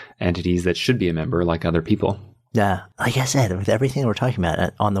expel entities that should be a member, like other people. Yeah. Like I said, with everything we're talking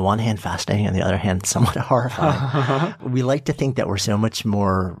about, on the one hand, fascinating, on the other hand, somewhat horrifying. We like to think that we're so much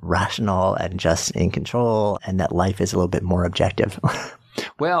more rational and just in control, and that life is a little bit more objective.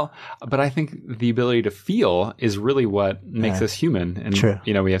 Well, but I think the ability to feel is really what makes us human. And, True.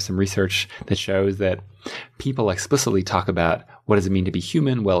 We have some research that shows that people explicitly talk about what does it mean to be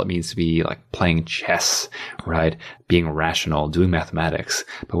human? Well, it means to be like playing chess, right? Being rational, doing mathematics.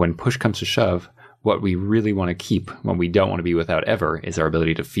 But when push comes to shove, what we really want to keep, what we don't want to be without ever, is our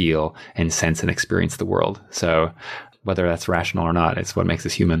ability to feel and sense and experience the world. So whether that's rational or not, it's what makes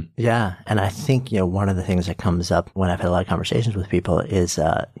us human. Yeah. And I think, one of the things that comes up when I've had a lot of conversations with people is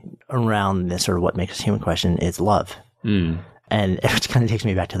around this sort of what makes us human question is love. And it kind of takes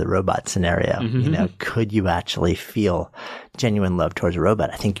me back to the robot scenario. Could you actually feel genuine love towards a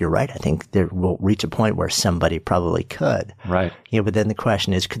robot? I think you're right. I think there will reach a point where somebody probably could. Right. But then the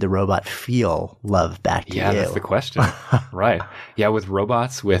question is, could the robot feel love back to you? Yeah, that's the question. Right. Yeah, with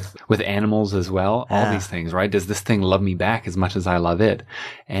robots, with animals as well, all these things, right? Does this thing love me back as much as I love it?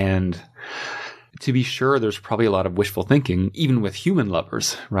 And to be sure, there's probably a lot of wishful thinking, even with human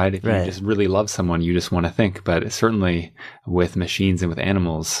lovers, right? If you just really love someone, you just want to think. But certainly with machines and with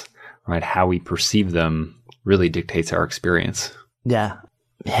animals, right, how we perceive them really dictates our experience. Yeah.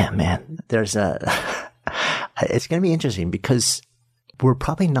 Yeah, man. It's going to be interesting because we're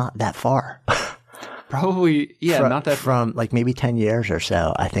probably not that far. Probably, not that from like maybe 10 years or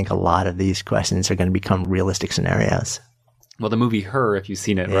so. I think a lot of these questions are going to become realistic scenarios. Well, the movie Her, if you've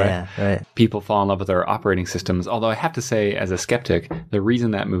seen it, right? Right. People fall in love with their operating systems. Although I have to say, as a skeptic, the reason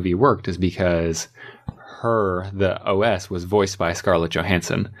that movie worked is because Her, the OS, was voiced by Scarlett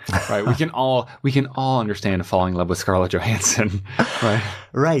Johansson, right? we can all understand falling in love with Scarlett Johansson, right?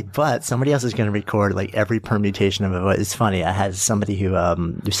 Right, but somebody else is going to record like every permutation of it. It's funny. I had somebody who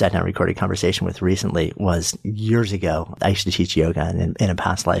sat down and recorded a conversation with recently. Was years ago. I used to teach yoga in a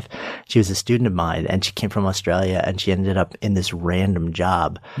past life. She was a student of mine, and she came from Australia, and she ended up in this random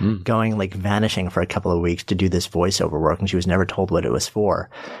job, going like vanishing for a couple of weeks to do this voiceover work, and she was never told what it was for.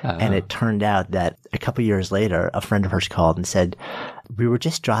 And it turned out that a couple years later, a friend of hers called and said, we were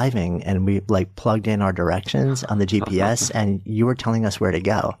just driving and we like plugged in our directions on the GPS and you were telling us where to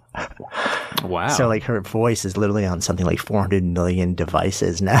go. Wow. So like her voice is literally on something like 400 million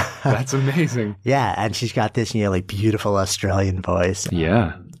devices now. That's amazing. Yeah. And she's got this, like beautiful Australian voice.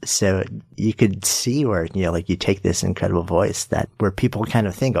 Yeah. So you could see where, like you take this incredible voice where people kind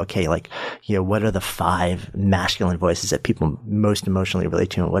of think, okay, like, what are the 5 masculine voices that people most emotionally relate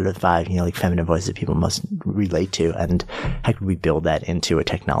to? And what are the 5, like feminine voices that people most relate to? And how could we build that into a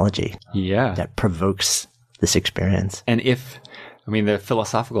technology? Yeah. That provokes this experience. And the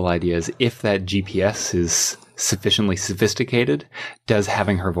philosophical idea is if that GPS is sufficiently sophisticated, does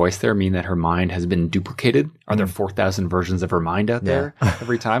having her voice there mean that her mind has been duplicated? Are there 4,000 versions of her mind out there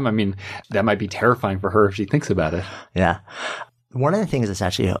every time? I mean, that might be terrifying for her if she thinks about it. Yeah. One of the things that's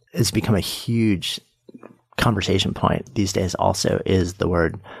actually has become a huge conversation point these days also is the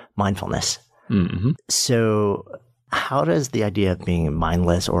word mindfulness. Mm-hmm. So how does the idea of being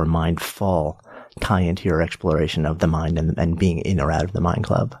mindless or mindful tie into your exploration of the mind and being in or out of the Mind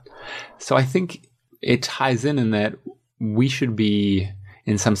Club? So I think it ties in that we should be,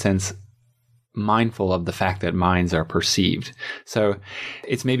 in some sense, mindful of the fact that minds are perceived. So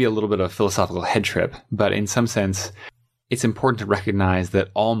it's maybe a little bit of a philosophical head trip, but in some sense, it's important to recognize that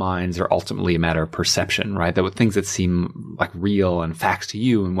all minds are ultimately a matter of perception, right? That with things that seem like real and facts to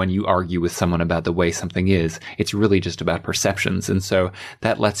you, and when you argue with someone about the way something is, it's really just about perceptions. And so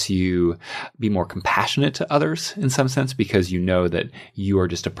that lets you be more compassionate to others in some sense, because you know that you are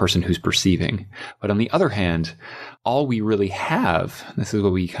just a person who's perceiving. But on the other hand, all we really have, this is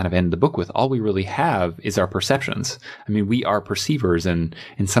what we kind of end the book with, all we really have is our perceptions. I mean, we are perceivers and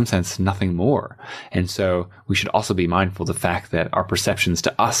in some sense, nothing more. And so we should also be mindful of the fact that our perceptions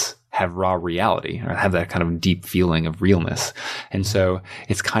to us have raw reality, or have that kind of deep feeling of realness. And so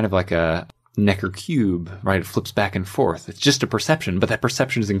it's kind of like a Necker cube, right? It flips back and forth. It's just a perception, but that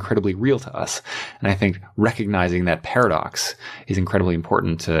perception is incredibly real to us. And I think recognizing that paradox is incredibly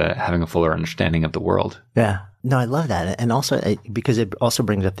important to having a fuller understanding of the world. Yeah. No, I love that. And also, because it also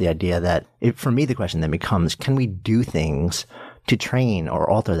brings up the idea that, for me, the question then becomes, can we do things to train or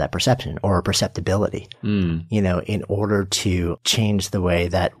alter that perception or perceptibility, in order to change the way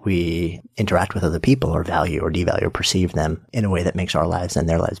that we interact with other people or value or devalue or perceive them in a way that makes our lives and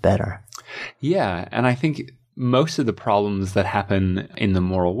their lives better? Yeah. And I think most of the problems that happen in the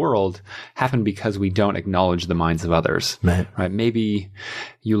moral world happen because we don't acknowledge the minds of others. Right? Maybe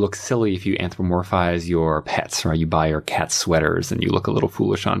you look silly if you anthropomorphize your pets, right? You buy your cat sweaters and you look a little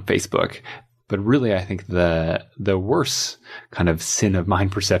foolish on Facebook. But really, I think the worse kind of sin of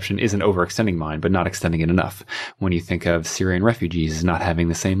mind perception isn't overextending mind, but not extending it enough. When you think of Syrian refugees as not having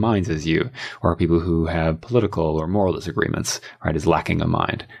the same minds as you, or people who have political or moral disagreements, right, as lacking a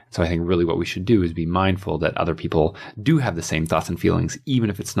mind. So I think really what we should do is be mindful that other people do have the same thoughts and feelings, even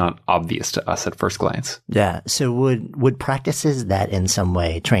if it's not obvious to us at first glance. Yeah. So would practices that in some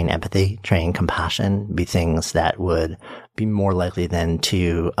way train empathy, train compassion, be things that would be more likely than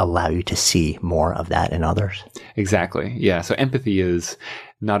to allow you to see more of that in others? Exactly. Yeah. So empathy is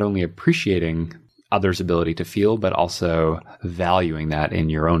not only appreciating others' ability to feel, but also valuing that in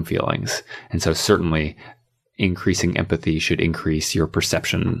your own feelings. And so certainly increasing empathy should increase your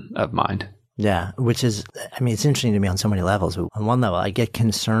perception of mind. Yeah, which is, I mean, it's interesting to me on so many levels. On one level, I get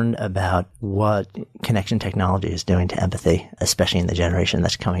concerned about what connection technology is doing to empathy, especially in the generation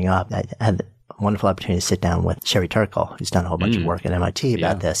that's coming up. I had a wonderful opportunity to sit down with Sherry Turkle, who's done a whole bunch of work at MIT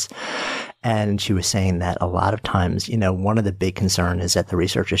about this. And she was saying that a lot of times, one of the big concerns is that the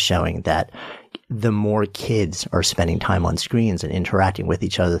research is showing that the more kids are spending time on screens and interacting with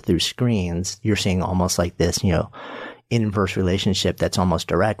each other through screens, you're seeing almost like this, inverse relationship that's almost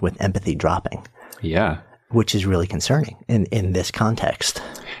direct, with empathy dropping. Yeah. Which is really concerning in this context.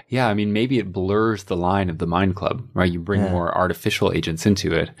 Yeah, I mean, maybe it blurs the line of the Mind Club, right? You bring more artificial agents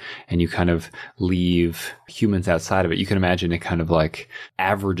into it and you kind of leave humans outside of it. You can imagine it kind of like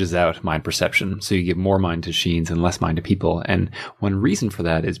averages out mind perception. So you give more mind to machines and less mind to people. And one reason for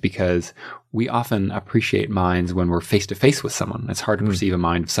that is because we often appreciate minds when we're face to face with someone. It's hard to perceive a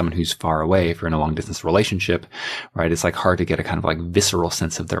mind of someone who's far away if you're in a long distance relationship, right? It's like hard to get a kind of like visceral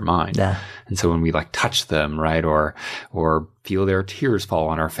sense of their mind. Yeah. And so when we like touch them, right? Or feel their tears fall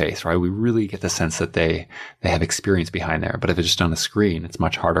on our face, right? We really get the sense that they have experience behind there. But if it's just on a screen, it's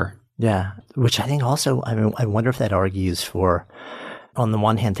much harder. Yeah. Which I think also, I wonder if that argues for, on the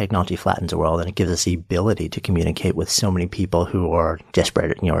one hand, technology flattens the world and it gives us the ability to communicate with so many people who are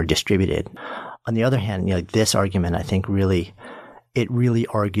disparate, or distributed. On the other hand, this argument, I think really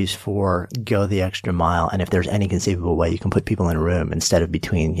argues for go the extra mile. And if there's any conceivable way you can put people in a room instead of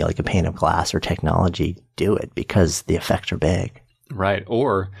between, like a pane of glass or technology, do it, because the effects are big. Right.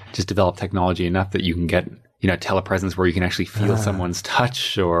 Or just develop technology enough that you can get, telepresence where you can actually feel someone's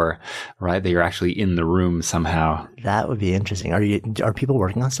touch, or, right, that you're actually in the room somehow. That would be interesting. Are people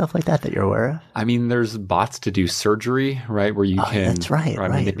working on stuff like that you're aware of? I mean, there's bots to do surgery, right, where you can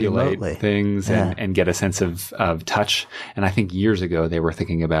manipulate remotely things and get a sense of touch. And I think years ago they were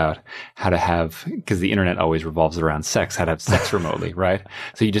thinking about how to have, because the internet always revolves around sex, how to have sex remotely, right?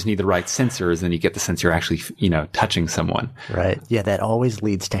 So you just need the right sensors and you get the sense you're actually, touching someone. Right. Yeah, that always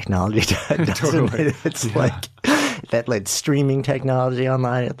leads technology to, doesn't it? It's like, that like streaming technology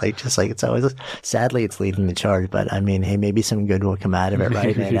online, like just like it's always, sadly it's leading the charge, but I mean, hey, maybe some good will come out of it,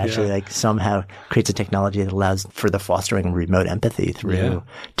 right? And it actually like somehow creates a technology that allows for the fostering of remote empathy through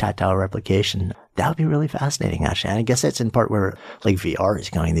tactile replication. That would be really fascinating, actually. And I guess that's in part where like VR is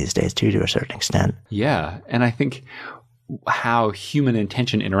going these days too, to a certain extent. Yeah. And I think how human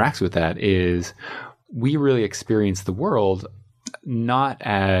intention interacts with that is we really experience the world not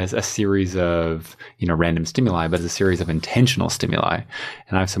as a series of, random stimuli, but as a series of intentional stimuli.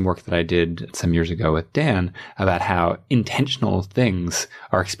 And I have some work that I did some years ago with Dan about how intentional things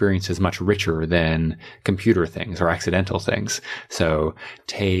are experienced as much richer than computer things or accidental things. So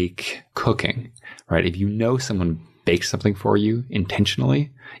take cooking, right? If you know someone baked something for you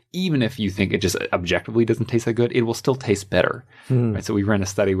intentionally, even if you think it just objectively doesn't taste that good, it will still taste better. Right? So we ran a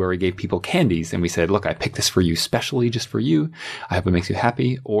study where we gave people candies and we said, look, I picked this for you specially just for you. I hope it makes you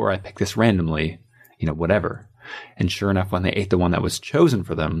happy. Or I picked this randomly, whatever. And sure enough, when they ate the one that was chosen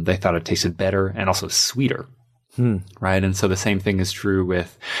for them, they thought it tasted better and also sweeter. Right. And so the same thing is true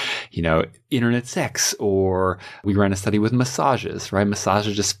with, internet sex, or we ran a study with massages, right?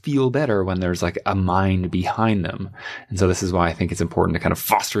 Massages just feel better when there's like a mind behind them. And so this is why I think it's important to kind of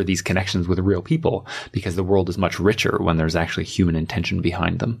foster these connections with real people, because the world is much richer when there's actually human intention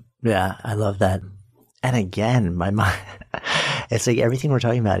behind them. Yeah, I love that. And again, my mind, it's like everything we're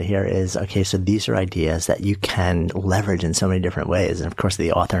talking about here is, okay, so these are ideas that you can leverage in so many different ways. And of course,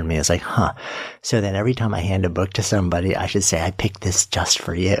 the author in me is like, so then every time I hand a book to somebody, I should say, I picked this just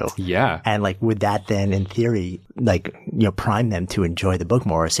for you. Yeah. And like, would that then, in theory, like, prime them to enjoy the book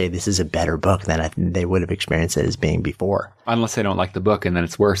more, or say this is a better book than they would have experienced it as being before? Unless they don't like the book, and then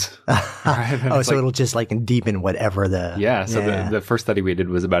it's worse. Right? So it'll just like deepen whatever the... Yeah. So the first study we did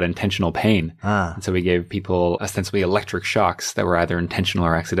was about intentional pain. And so we gave people ostensibly electric shocks that were either intentional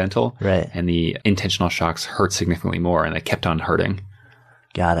or accidental. Right. And the intentional shocks hurt significantly more, and they kept on hurting.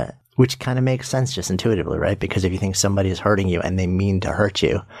 Got it. Which kind of makes sense just intuitively, right? Because if you think somebody is hurting you and they mean to hurt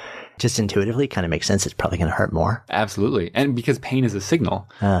you, just intuitively kind of makes sense it's probably going to hurt more. Absolutely. And because pain is a signal,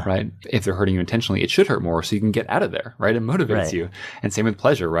 right? If they're hurting you intentionally, it should hurt more so you can get out of there, right? It motivates you. And same with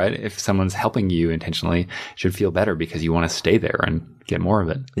pleasure, right? If someone's helping you intentionally, it should feel better because you want to stay there and get more of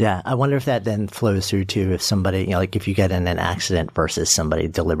it. Yeah. I wonder if that then flows through to if somebody, like if you get in an accident versus somebody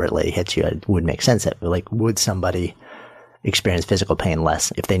deliberately hits you, it would make sense that like, would somebody experience physical pain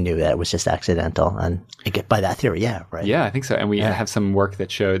less if they knew that it was just accidental? And by that theory, yeah, right? Yeah, I think so. And we have some work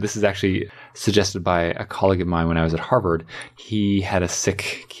that showed, this is actually suggested by a colleague of mine when I was at Harvard. He had a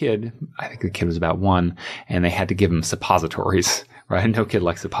sick kid. I think the kid was about 1, and they had to give him suppositories. Right? No kid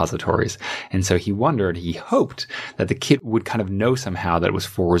likes suppositories. And so he hoped that the kid would kind of know somehow that it was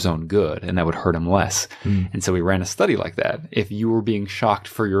for his own good and that would hurt him less. And so we ran a study like that. If you were being shocked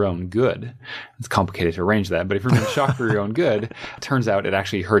for your own good, it's complicated to arrange that, but if you're being shocked for your own good, it turns out it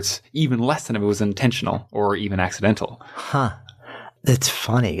actually hurts even less than if it was intentional or even accidental. It's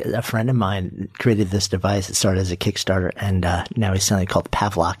funny. A friend of mine created this device. It started as a Kickstarter, and now he's selling it, called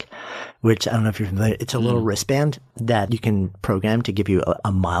Pavlok, which I don't know if you're familiar. It's a little wristband that you can program to give you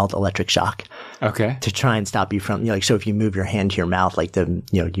a mild electric shock. Okay. To try and stop you from, so if you move your hand to your mouth, like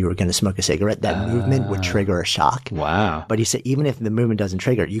you were going to smoke a cigarette, that movement would trigger a shock. Wow. But he said even if the movement doesn't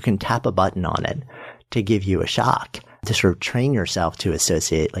trigger, you can tap a button on it to give you a shock, to sort of train yourself to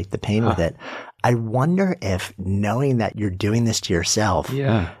associate like the pain with it. I wonder if knowing that you're doing this to yourself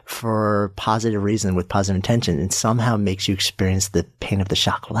for positive reason with positive intention, and somehow makes you experience the pain of the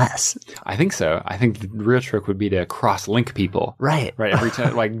shock less. I think so. I think the real trick would be to cross-link people. Right. Right. Every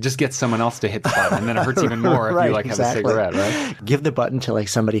time, like, just get someone else to hit the button, and then it hurts even more if you like have a cigarette, right? Give the button to like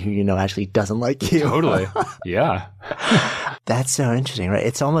somebody who actually doesn't like you. Totally. Yeah. That's so interesting, right?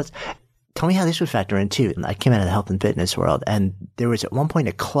 It's almost... Tell me how this would factor in too. I came out of the health and fitness world, and there was at one point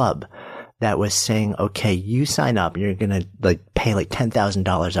a club that was saying, okay, you sign up, you're going to like pay like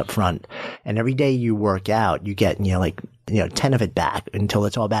 $10,000 up front. And every day you work out, you get, 10 of it back until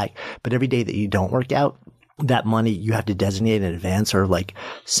it's all back. But every day that you don't work out, that money you have to designate in advance, or like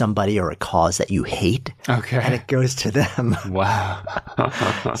somebody or a cause that you hate. Okay. And it goes to them. Wow.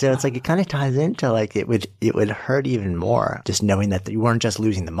 So it's like, it kind of ties into like, it would hurt even more just knowing that you weren't just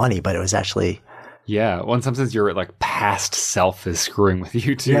losing the money, but it was actually... Yeah. Well, in some sense, your like past self is screwing with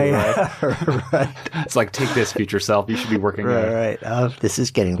you too, right? Right. It's like, take this, future self. You should be working on it. Right. Oh, this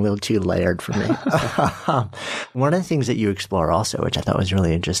is getting a little too layered for me. One of the things that you explore also, which I thought was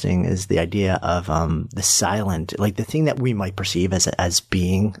really interesting, is the idea of the silent, like the thing that we might perceive as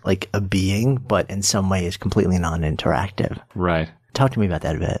being like a being, but in some way is completely non-interactive. Right. Talk to me about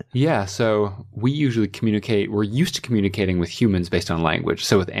that a bit. Yeah, so we're used to communicating with humans based on language.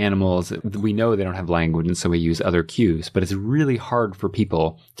 So with animals, we know they don't have language, and so we use other cues. But it's really hard for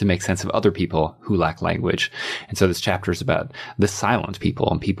people to make sense of other people who lack language. And so this chapter is about the silent people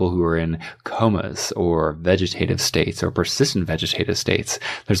and people who are in comas or vegetative states or persistent vegetative states.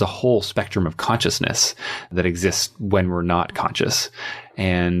 There's a whole spectrum of consciousness that exists when we're not conscious.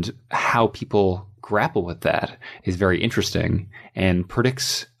 And how people grapple with that is very interesting and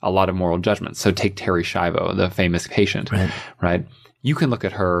predicts a lot of moral judgments. So take Terri Schiavo, the famous patient, right? You can look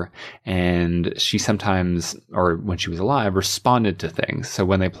at her and she sometimes, or when she was alive, responded to things. So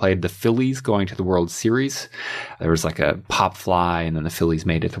when they played the Phillies going to the World Series, there was like a pop fly and then the Phillies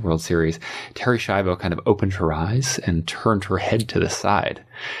made it to the World Series. Terri Schiavo kind of opened her eyes and turned her head to the side.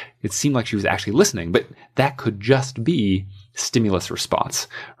 It seemed like she was actually listening, but that could just be stimulus response,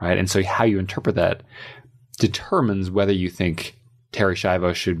 right? And so how you interpret that determines whether you think Terri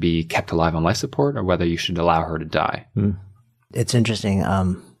Schiavo should be kept alive on life support or whether you should allow her to die. It's interesting.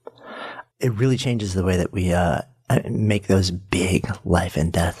 It really changes the way that we make those big life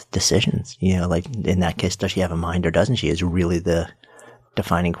and death decisions. Like in that case, does she have a mind or doesn't she is really the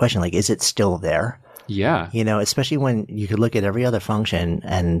defining question. Like, is it still there? Yeah. Especially when you could look at every other function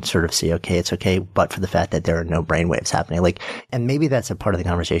and sort of see, okay, it's okay, but for the fact that there are no brain waves happening. Like, and maybe that's a part of the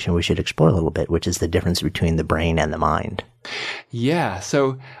conversation we should explore a little bit, which is the difference between the brain and the mind. Yeah.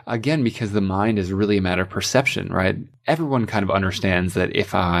 So again, because the mind is really a matter of perception, right? Everyone kind of understands that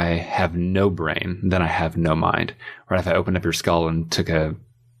if I have no brain, then I have no mind, right? If I opened up your skull and took a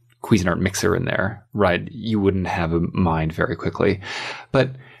Cuisinart mixer in there, right? You wouldn't have a mind very quickly.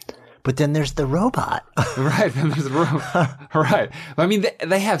 But then there's the robot. Right. Then there's the robot. Right. I mean,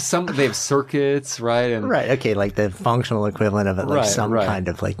 they have circuits, right? And right. Okay. Like the functional equivalent of it, like some kind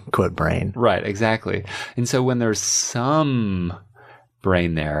of like quote brain. Right. Exactly. And so when there's some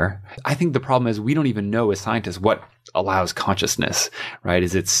brain there, I think the problem is we don't even know as scientists what allows consciousness, right?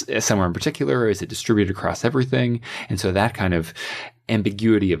 Is it somewhere in particular? Or is it distributed across everything? And so that kind of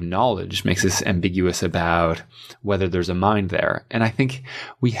ambiguity of knowledge makes us ambiguous about whether there's a mind there. And I think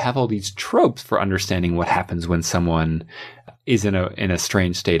we have all these tropes for understanding what happens when someone is in a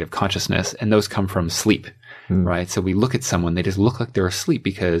strange state of consciousness, and those come from sleep, right? So we look at someone, they just look like they're asleep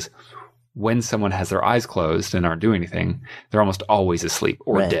because when someone has their eyes closed and aren't doing anything, they're almost always asleep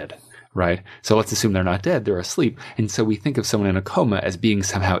or dead. Right. So let's assume they're not dead. They're asleep. And so we think of someone in a coma as being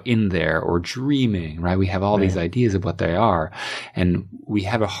somehow in there or dreaming, right? We have all these ideas of what they are. And we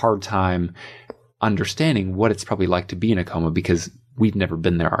have a hard time understanding what it's probably like to be in a coma because we've never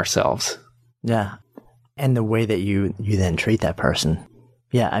been there ourselves. Yeah. And the way that you then treat that person.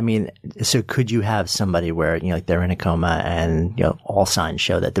 Yeah. I mean, so could you have somebody where, like they're in a coma and, all signs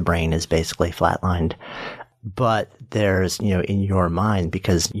show that the brain is basically flatlined, but there's, in your mind,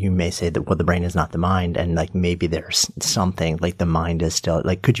 because you may say that, well, the brain is not the mind, and like maybe there's something like the mind is still,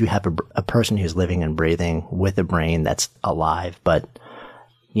 like, could you have a person who's living and breathing with a brain that's alive, but,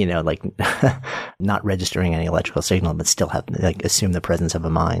 like not registering any electrical signal, but still have, like, assume the presence of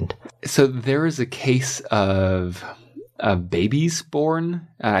a mind? So there is a case of babies born,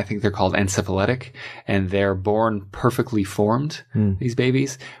 I think they're called encephalitic, and they're born perfectly formed, these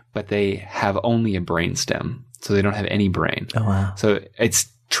babies, but they have only a brain stem. So they don't have any brain. Oh, wow. So it's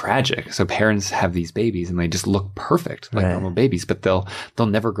tragic. So parents have these babies and they just look perfect like normal babies, but they'll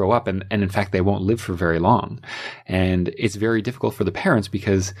never grow up. And in fact, they won't live for very long. And it's very difficult for the parents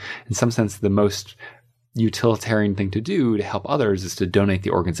because in some sense, the most utilitarian thing to do to help others is to donate the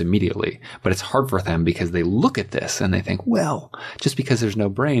organs immediately. But it's hard for them because they look at this and they think, well, just because there's no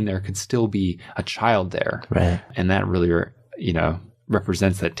brain, there could still be a child there. Right. And that really,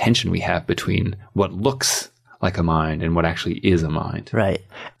 represents that tension we have between what looks like a mind and what actually is a mind. Right.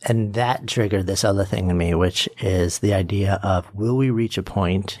 And that triggered this other thing in me, which is the idea of, will we reach a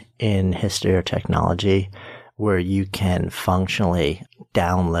point in history or technology where you can functionally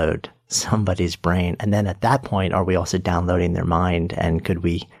download somebody's brain? And then at that point, are we also downloading their mind? And could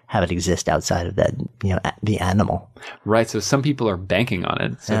we have it exist outside of that, the animal? Right. So some people are banking on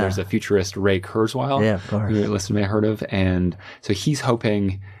it. So there's a futurist, Ray Kurzweil, of course, who your listener may have heard of. And so he's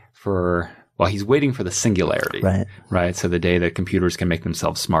hoping for, he's waiting for the singularity, right? So the day that computers can make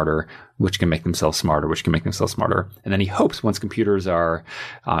themselves smarter, which can make themselves smarter, which can make themselves smarter. And then he hopes once computers are,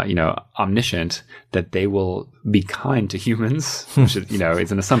 omniscient, that they will be kind to humans, which is,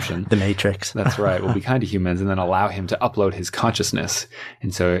 is an assumption. The Matrix. That's right. Will be kind to humans and then allow him to upload his consciousness.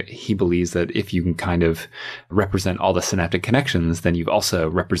 And so he believes that if you can kind of represent all the synaptic connections, then you've also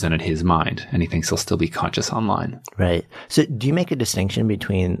represented his mind. And he thinks he'll still be conscious online. Right. So do you make a distinction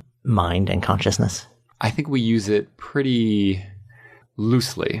between mind and consciousness? I think we use it pretty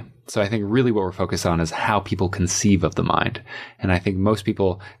loosely. So I think really what we're focused on is how people conceive of the mind. And I think most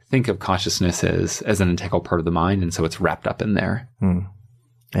people think of consciousness as an integral part of the mind, and so it's wrapped up in there.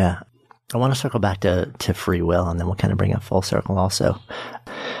 Yeah. I want to circle back to free will, and then we'll kind of bring it full circle also.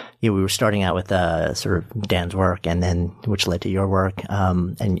 We were starting out with sort of Dan's work, and then which led to your work,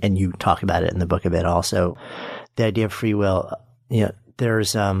 and you talk about it in the book a bit also. The idea of free will,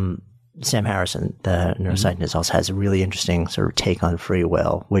 there's Sam Harrison, the neuroscientist, also has a really interesting sort of take on free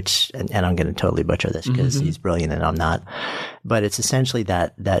will, which, and I'm going to totally butcher this because he's brilliant and I'm not, but it's essentially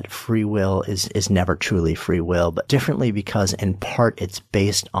that free will is never truly free will, but differently because in part it's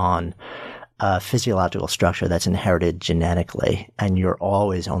based on a physiological structure that's inherited genetically, and you're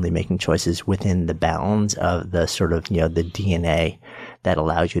always only making choices within the bounds of the sort of, the DNA that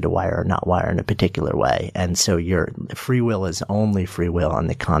allows you to wire or not wire in a particular way. And so your free will is only free will in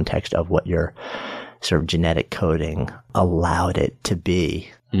the context of what your sort of genetic coding allowed it to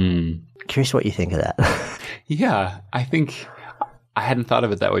be. Curious what you think of that. Yeah, I think I hadn't thought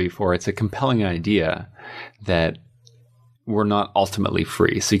of it that way before. It's a compelling idea that we're not ultimately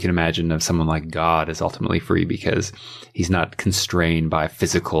free. So you can imagine if someone like God is ultimately free because he's not constrained by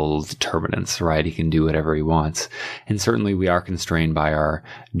physical determinants, right? He can do whatever he wants. And certainly we are constrained by our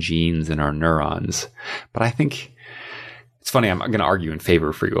genes and our neurons. But I think it's funny, I'm going to argue in favor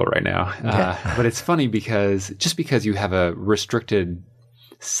of free will right now. But it's funny because just because you have a restricted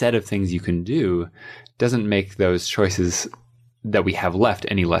set of things you can do doesn't make those choices that we have left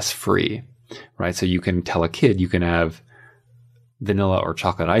any less free, right? So you can tell a kid you can have vanilla or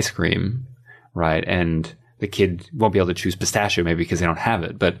chocolate ice cream, right? And the kid won't be able to choose pistachio maybe because they don't have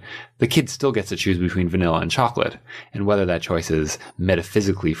it, but the kid still gets to choose between vanilla and chocolate. And whether that choice is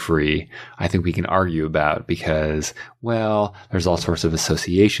metaphysically free, I think we can argue about because, well, there's all sorts of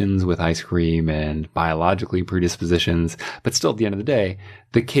associations with ice cream and biologically predispositions, but still at the end of the day,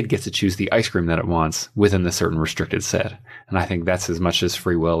 the kid gets to choose the ice cream that it wants within the certain restricted set. And I think that's as much as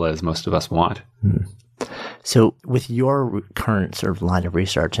free will as most of us want. So with your current sort of line of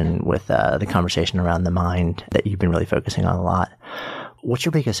research and with the conversation around the mind that you've been really focusing on a lot, what's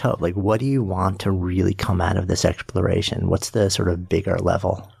your biggest hope? Like, what do you want to really come out of this exploration? What's the sort of bigger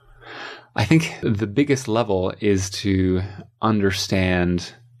level? I think the biggest level is to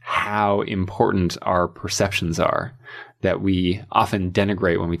understand how important our perceptions are, that we often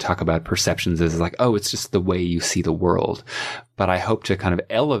denigrate when we talk about perceptions as like, oh, it's just the way you see the world. But I hope to kind of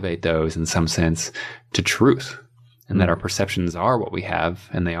elevate those in some sense to truth, and that our perceptions are what we have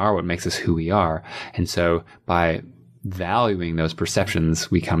and they are what makes us who we are. And so by valuing those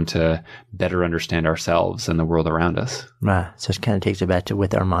perceptions, we come to better understand ourselves and the world around us. So it kind of takes it back to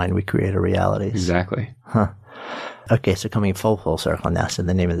with our mind, we create our realities. Exactly. Okay, so coming full circle now, so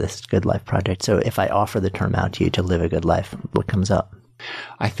the name of this Good Life Project. So if I offer the term out to you to live a good life, what comes up?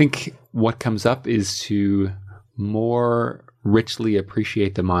 I think what comes up is to more richly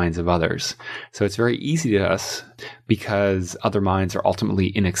appreciate the minds of others. So it's very easy to us, because other minds are ultimately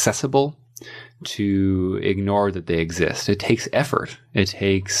inaccessible, to ignore that they exist. It takes effort. It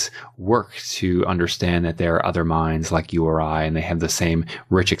takes work to understand that there are other minds like you or I, and they have the same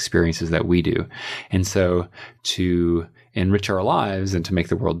rich experiences that we do. And so to enrich our lives and to make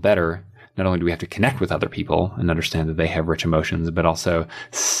the world better, not only do we have to connect with other people and understand that they have rich emotions, but also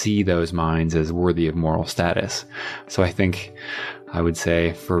see those minds as worthy of moral status. So I think I would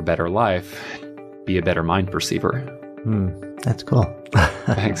say for a better life, be a better mind perceiver. That's cool.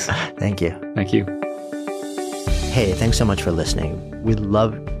 Thanks. Thank you. Thank you. Hey, thanks so much for listening. We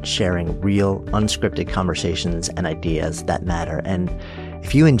love sharing real, unscripted conversations and ideas that matter. And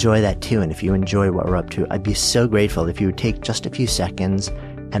if you enjoy that too, and if you enjoy what we're up to, I'd be so grateful if you would take just a few seconds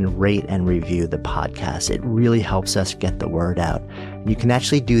and rate and review the podcast. It really helps us get the word out. You can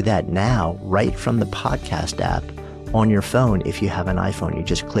actually do that now right from the podcast app on your phone. If you have an iPhone, you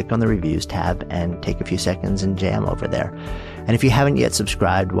just click on the reviews tab and take a few seconds and jam over there. And if you haven't yet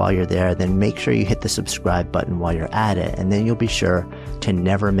subscribed while you're there, then make sure you hit the subscribe button while you're at it, and then you'll be sure to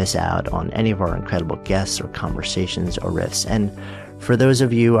never miss out on any of our incredible guests or conversations or riffs. And for those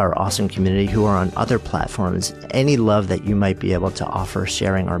of you, our awesome community who are on other platforms, any love that you might be able to offer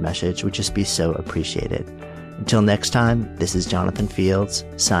sharing our message would just be so appreciated. Until next time, this is Jonathan Fields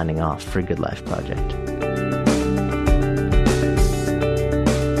signing off for Good Life Project.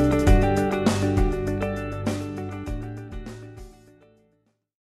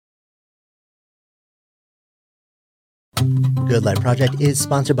 Good Life Project is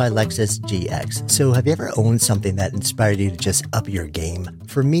sponsored by Lexus GX. So have you ever owned something that inspired you to just up your game?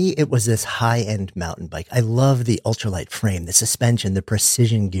 For me, it was this high-end mountain bike. I love the ultralight frame, the suspension, the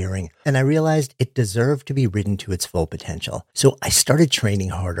precision gearing, and I realized it deserved to be ridden to its full potential. So I started training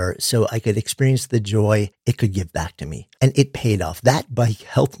harder so I could experience the joy it could give back to me. And it paid off. That bike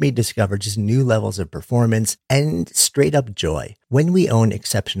helped me discover just new levels of performance and straight up joy. When we own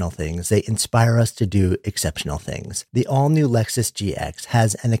exceptional things, they inspire us to do exceptional things. The all-new Lexus GX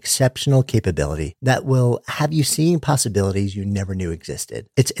has an exceptional capability that will have you seeing possibilities you never knew existed.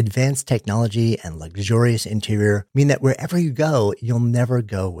 Its advanced technology and luxurious interior mean that wherever you go, you'll never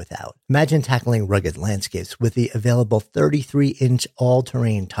go without. Imagine tackling rugged landscapes with the available 33-inch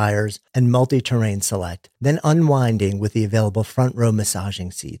all-terrain tires and multi-terrain select, then unwinding with the available front-row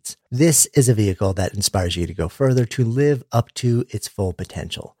massaging seats. This is a vehicle that inspires you to go further, to live up to its full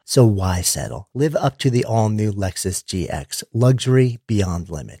potential. So why settle? Live up to the all-new Lexus GX, luxury beyond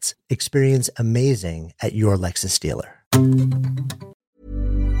limits. Experience amazing at your Lexus dealer.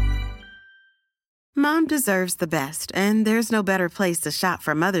 Mom deserves the best, and there's no better place to shop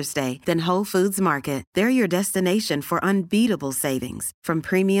for Mother's Day than Whole Foods Market. They're your destination for unbeatable savings, from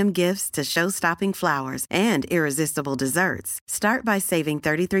premium gifts to show-stopping flowers and irresistible desserts. Start by saving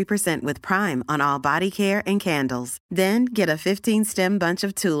 33% with Prime on all body care and candles. Then get a 15-stem bunch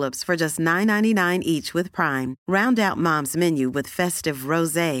of tulips for just $9.99 each with Prime. Round out Mom's menu with festive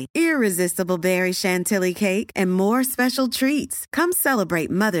rosé, irresistible berry chantilly cake, and more special treats. Come celebrate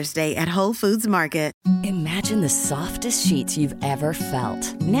Mother's Day at Whole Foods Market. Imagine the softest sheets you've ever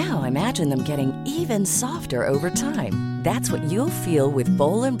felt. Now imagine them getting even softer over time. That's what you'll feel with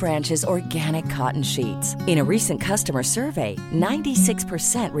Boll & Branch's organic cotton sheets. In a recent customer survey,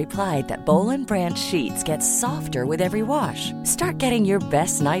 96% replied that Boll & Branch sheets get softer with every wash. Start getting your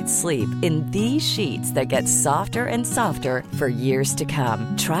best night's sleep in these sheets that get softer and softer for years to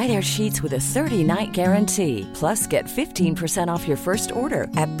come. Try their sheets with a 30-night guarantee. Plus, get 15% off your first order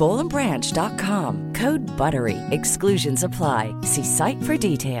at bollandbranch.com. Code BUTTERY. Exclusions apply. See site for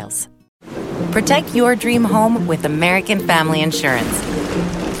details. Protect your dream home with American Family Insurance.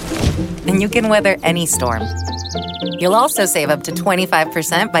 And you can weather any storm. You'll also save up to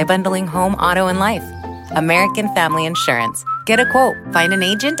 25% by bundling home, auto, and life. American Family Insurance. Get a quote. Find an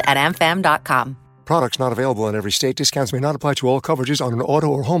agent at amfam.com. Products not available in every state. Discounts may not apply to all coverages on an auto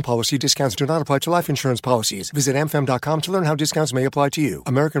or home policy. Discounts do not apply to life insurance policies. Visit amfam.com to learn how discounts may apply to you.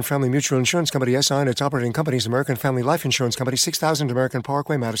 American Family Mutual Insurance Company, SI, and its operating companies, American Family Life Insurance Company, 6000 American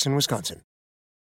Parkway, Madison, Wisconsin.